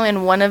right now,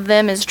 and one of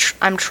them is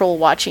I'm troll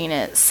watching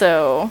it,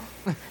 so...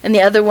 And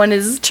the other one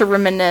is to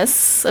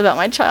reminisce about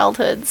my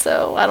childhood,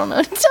 so I don't know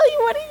what to tell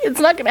you, Woody. It's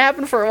not going to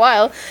happen for a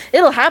while.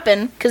 It'll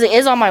happen, because it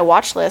is on my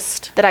watch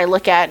list that I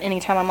look at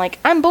anytime I'm like,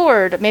 I'm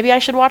bored. Maybe I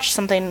should watch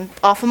something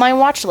off of my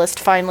watch list,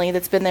 finally,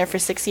 that's been there for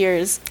 6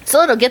 years.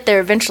 So it'll get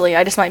there eventually.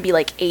 I just might be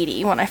like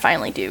 80 when I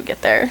finally do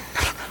get there.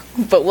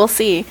 But we'll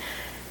see.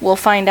 We'll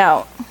find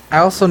out. I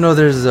also know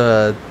there's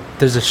a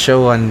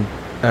show on,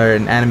 or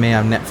an anime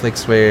on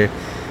Netflix where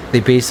they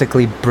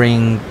basically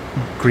bring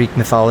Greek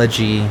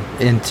mythology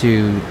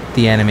into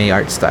the anime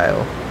art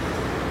style.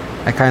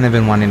 I kind of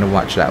been wanting to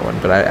watch that one,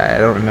 but I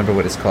don't remember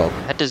what it's called.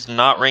 That does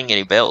not ring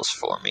any bells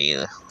for me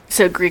either.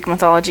 So Greek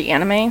mythology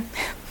anime?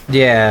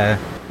 Yeah,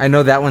 I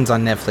know that one's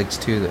on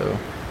Netflix too, though.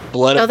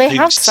 Blood of Oh, they Zeus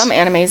have some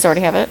animes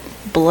already have it.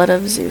 Blood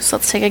of Zeus.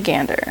 Let's take a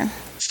gander.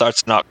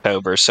 starts in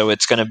October, so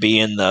it's going to be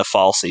in the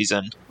fall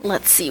season.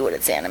 Let's see what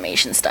its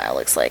animation style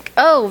looks like.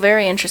 Oh,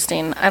 very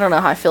interesting. I don't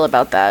know how I feel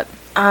about that.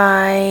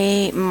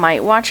 I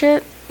might watch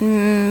it.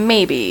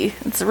 Maybe.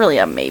 It's really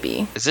a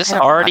maybe. Is this I don't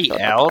know how I already feel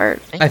about out? the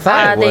art. I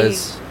thought it they-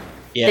 was.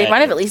 Yeah. They might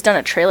have at least done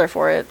a trailer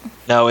for it.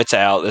 No, it's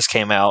out. This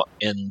came out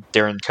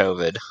during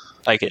COVID,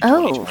 like in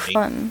Oh, 2020.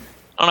 fun.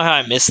 I don't know how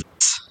I missed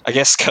this. I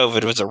guess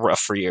COVID was a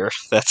rough year.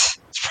 That's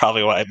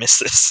probably why I missed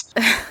this.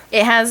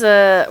 It has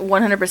a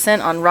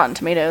 100% on Rotten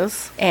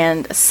Tomatoes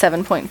and a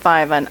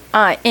 7.5 on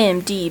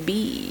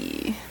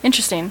IMDb.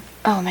 Interesting.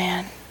 Oh,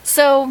 man.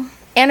 So,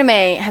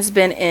 anime has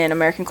been in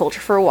American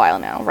culture for a while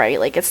now, right?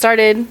 Like, it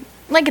started,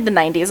 like, in the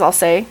 90s, I'll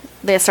say.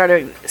 They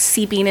started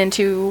seeping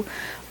into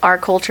our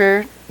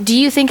culture. Do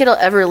you think it'll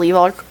ever leave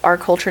our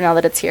culture now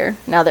that it's here?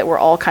 Now that we're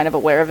all kind of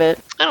aware of it?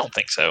 I don't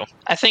think so.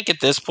 I think at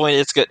this point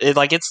it's good.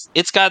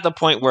 It's got the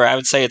point where I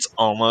would say it's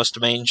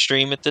almost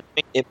mainstream at this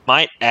point. It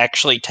might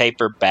actually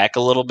taper back a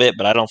little bit,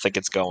 but I don't think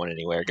it's going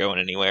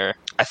anywhere.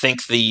 I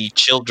think the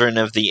children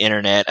of the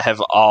internet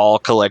have all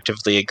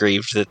collectively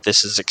agreed that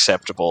this is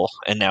acceptable,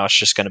 and now it's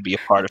just going to be a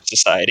part of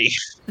society.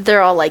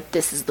 They're all like,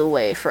 this is the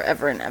way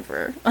forever and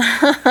ever.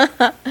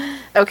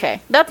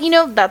 Okay.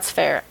 That's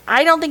fair.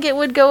 I don't think it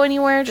would go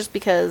anywhere just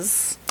because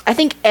I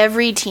think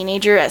every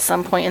teenager at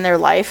some point in their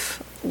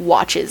life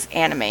watches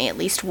anime at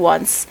least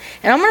once.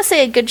 And I'm going to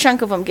say a good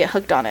chunk of them get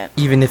hooked on it.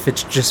 Even if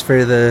it's just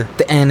for the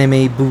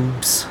anime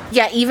boobs.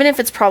 Yeah, even if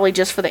it's probably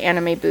just for the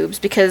anime boobs,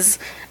 because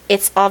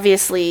it's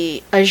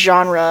obviously a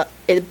genre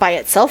by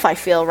itself, I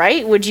feel,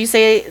 right? Would you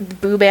say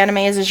boob anime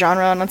is a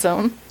genre on its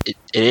own? It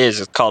is.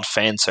 It's called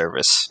fan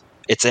service.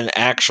 It's an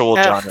actual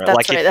genre.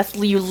 That's right.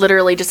 You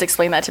literally just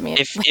explained that to me.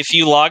 If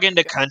you log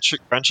into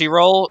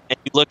Crunchyroll and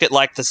you look at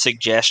like the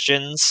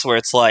suggestions where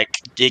it's like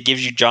it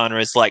gives you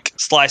genres like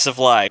slice of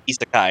life,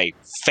 isekai,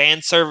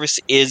 fan service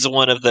is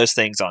one of those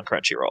things on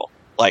Crunchyroll.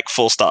 Like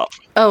full stop.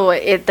 Oh,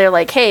 they're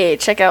like, hey,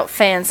 check out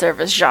fan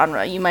service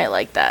genre. You might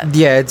like that.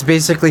 Yeah, it's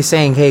basically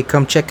saying, hey,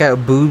 come check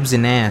out boobs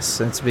and ass.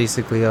 That's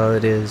basically all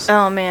it is.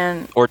 Oh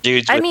man. Or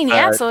dudes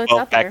with so it's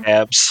out there. 12-pack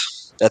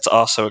abs. That's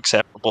also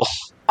acceptable.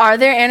 Are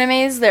there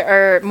animes that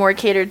are more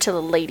catered to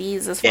the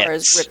ladies as far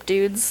as ripped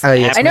dudes? Oh,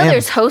 yes, I know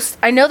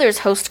ma'am. there's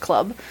Host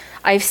Club.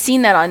 I've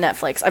seen that on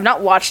Netflix. I've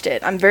not watched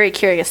it. I'm very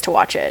curious to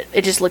watch it.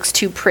 It just looks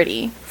too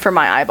pretty for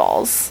my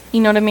eyeballs.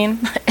 You know what I mean?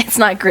 It's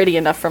not gritty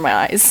enough for my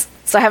eyes.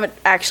 So I haven't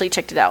actually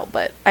checked it out,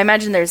 but I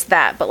imagine there's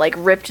that. But like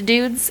ripped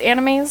dudes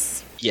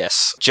animes?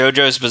 Yes.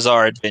 JoJo's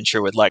Bizarre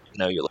Adventure would like to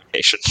know your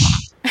location.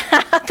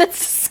 That's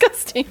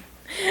disgusting.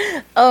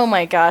 Oh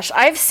my gosh.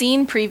 I've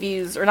seen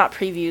previews, or not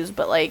previews,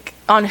 but like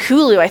on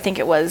Hulu, I think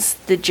it was,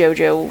 the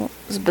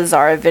JoJo's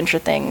Bizarre Adventure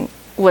thing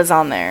was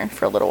on there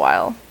for a little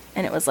while.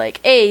 And it was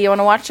like, hey, you want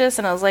to watch this?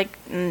 And I was like,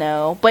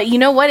 no. But you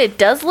know what? It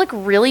does look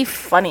really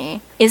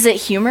funny. Is it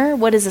humor?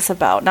 What is this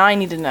about? Now I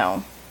need to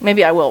know.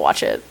 Maybe I will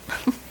watch it.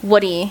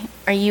 Woody,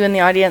 are you in the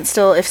audience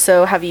still? If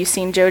so, have you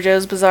seen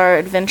JoJo's Bizarre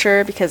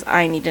Adventure? Because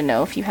I need to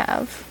know if you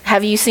have.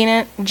 Have you seen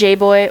it,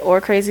 J-Boi or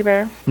Crazy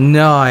Bear?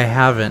 No, I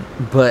haven't.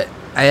 But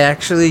I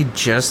actually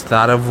just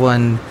thought of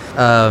one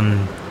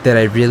that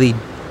I really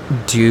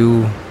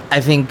do.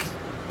 I think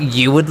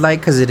you would like,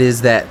 because it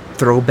is that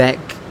throwback,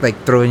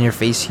 like throw in your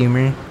face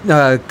humor.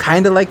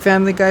 Kind of like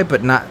Family Guy,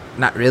 but not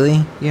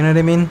really. You know what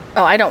I mean?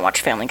 Oh, I don't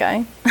watch Family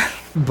Guy.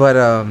 But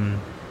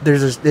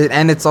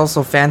and it's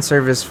also fan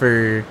service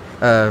for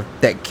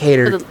that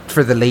cater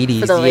for the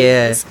ladies. For the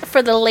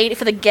ladies.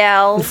 For the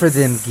gals. For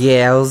them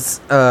gals.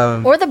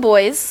 Or the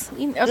boys.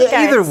 You know, the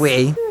guys. Either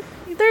way.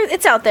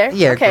 It's out there.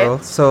 Yeah, okay. girl.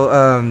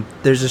 So,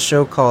 there's a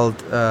show called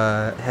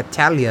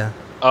Hetalia.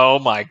 Oh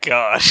my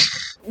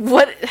gosh.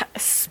 What?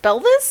 Spell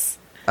this?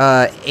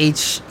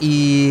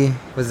 H-E...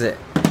 Was it?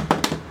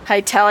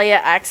 Hetalia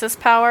Access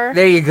Power?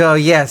 There you go,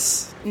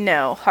 yes.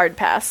 No, hard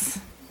pass.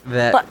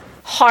 That...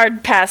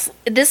 Hard pass.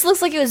 This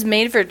looks like it was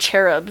made for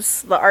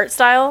cherubs, the art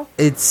style.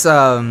 It's,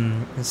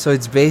 so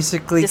it's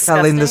basically Disgusting.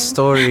 telling the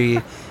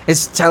story.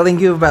 It's telling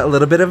you about a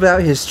little bit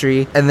about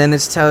history, and then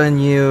it's telling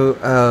you,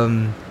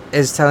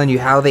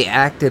 how they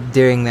acted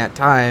during that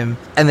time,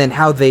 and then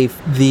how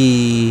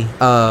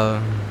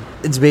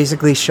it's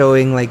basically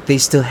showing, like, they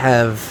still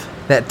have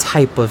that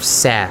type of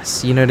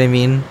sass, you know what I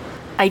mean?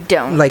 I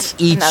don't. Like,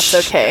 each... And that's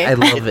okay. I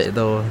love it,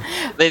 though.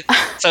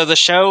 So the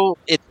show,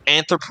 it's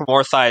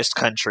anthropomorphized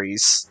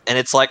countries, and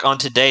it's like on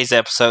today's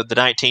episode, the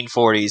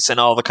 1940s, and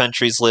all the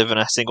countries live in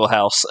a single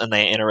house, and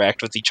they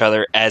interact with each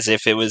other as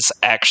if it was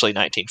actually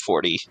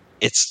 1940.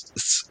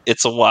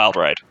 It's a wild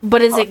ride.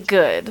 But is it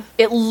good?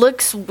 It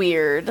looks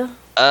weird.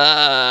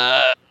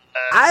 I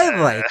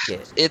like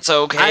it. It's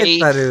okay.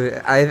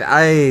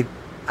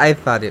 I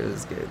thought it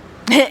was good.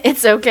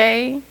 It's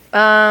okay.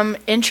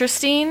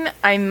 Interesting.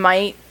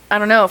 I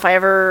don't know if I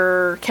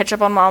ever catch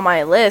up on all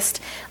my list.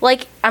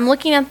 Like, I'm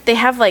looking at, they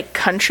have, like,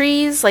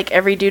 countries, like,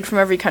 every dude from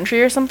every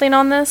country or something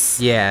on this.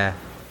 Yeah.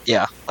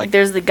 Yeah. Like,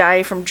 there's the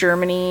guy from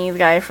Germany, the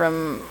guy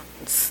from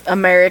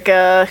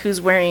America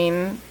who's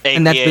wearing...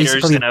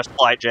 aviators in a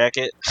flight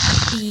jacket.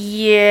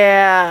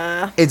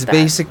 Yeah. It's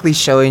basically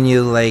showing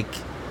you, like,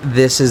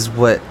 this is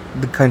what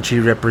the country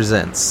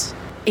represents.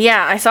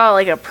 Yeah, I saw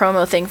like a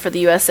promo thing for the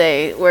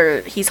USA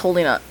where he's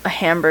holding a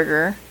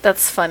hamburger.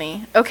 That's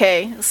funny.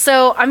 Okay,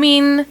 so I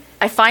mean,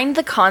 I find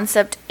the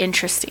concept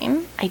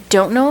interesting. I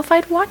don't know if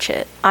I'd watch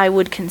it. I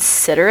would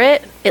consider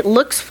it. It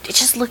looks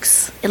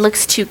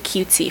too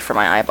cutesy for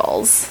my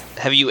eyeballs.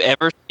 Have you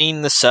ever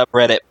seen the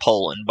subreddit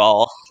Poland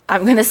Ball?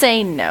 I'm gonna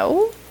say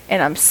no,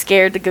 and I'm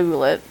scared to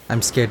Google it.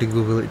 I'm scared to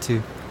Google it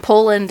too.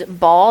 Poland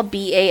Ball,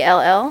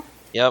 B-A-L-L.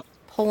 Yep.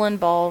 Poland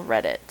Ball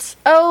Reddit.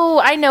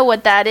 Oh, I know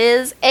what that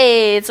is.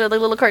 Hey, it's like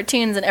little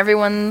cartoons and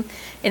everyone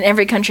in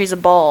every country's a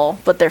ball,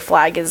 but their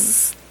flag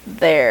is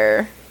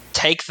there.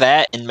 Take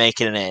that and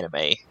make it an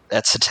anime.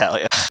 That's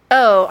Italia.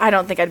 Oh, I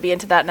don't think I'd be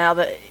into that now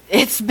that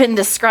it's been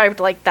described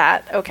like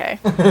that. Okay.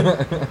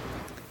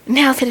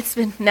 Now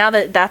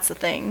that that's the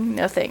thing.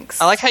 No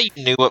thanks. I like how you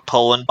knew what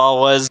Poland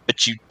Ball was,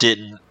 but you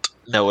didn't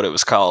know what it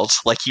was called.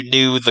 Like, you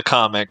knew the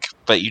comic,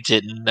 but you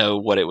didn't know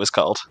what it was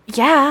called.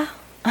 Yeah.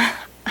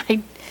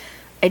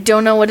 I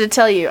don't know what to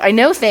tell you. I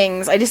know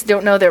things, I just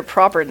don't know their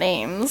proper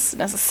names,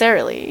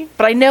 necessarily.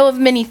 But I know of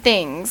many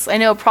things. I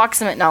know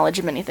approximate knowledge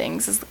of many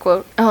things, is the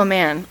quote. Oh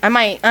man,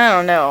 I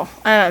don't know.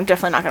 I'm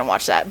definitely not going to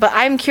watch that. But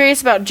I'm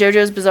curious about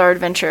JoJo's Bizarre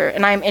Adventure,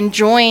 and I'm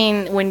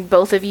enjoying when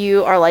both of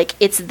you are like,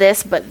 it's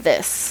this, but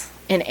this,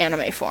 in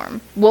anime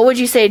form. What would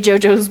you say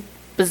JoJo's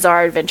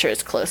Bizarre Adventure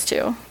is close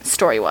to,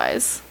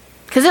 story-wise?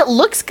 Because it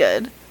looks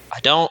good.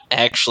 I've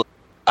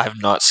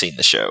not seen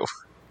the show.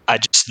 I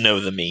just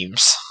know the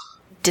memes.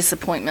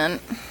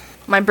 Disappointment.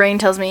 My brain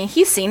tells me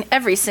he's seen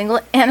every single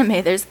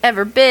anime there's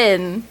ever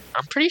been.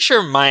 I'm pretty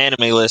sure my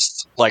anime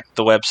list, like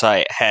the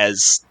website,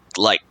 has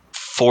like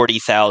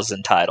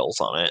 40,000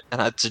 titles on it, and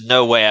there's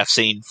no way I've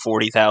seen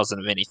 40,000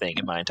 of anything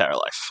in my entire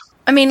life.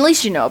 I mean, at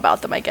least you know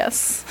about them, I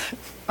guess.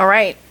 All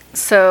right,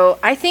 so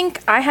I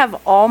think I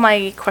have all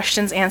my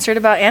questions answered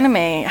about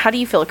anime. How do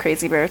you feel,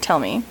 Crazy Bear? Tell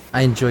me.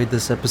 I enjoyed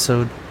this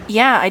episode.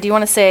 Yeah, I do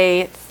want to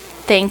say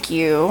thank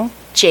you,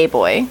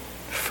 J-Boi,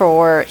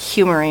 for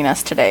humoring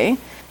us today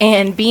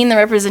and being the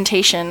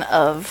representation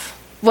of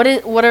what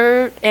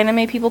are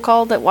anime people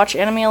called that watch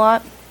anime a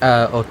lot?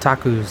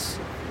 Otakus.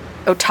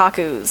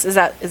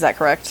 Is that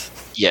correct?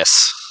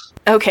 Yes.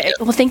 Okay. Yep.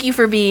 Well, thank you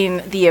for being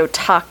the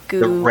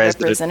otaku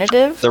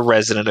representative. The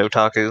resident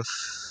otaku.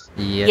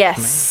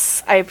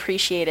 Yes, I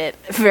appreciate it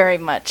very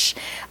much.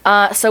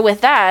 So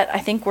with that, I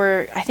think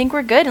we're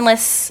good.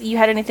 Unless you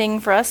had anything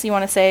for us you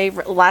want to say,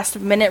 last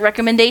minute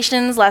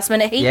recommendations, last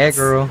minute hates. Yeah,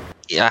 girl.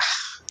 Yeah.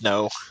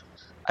 No,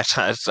 I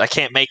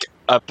can't make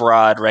a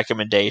broad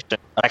recommendation.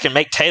 I can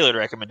make tailored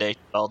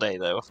recommendations all day,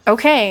 though.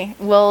 Okay,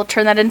 we'll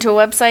turn that into a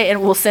website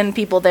and we'll send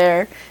people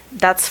there.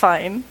 That's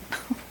fine.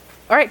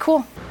 All right,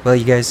 cool. Well,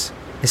 you guys,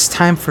 it's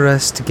time for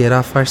us to get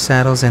off our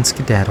saddles and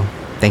skedaddle.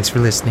 Thanks for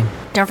listening.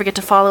 Don't forget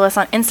to follow us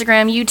on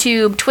Instagram,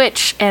 YouTube,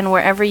 Twitch, and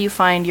wherever you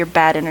find your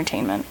bad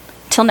entertainment.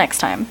 Till next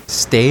time.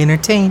 Stay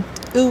entertained.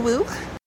 uWu.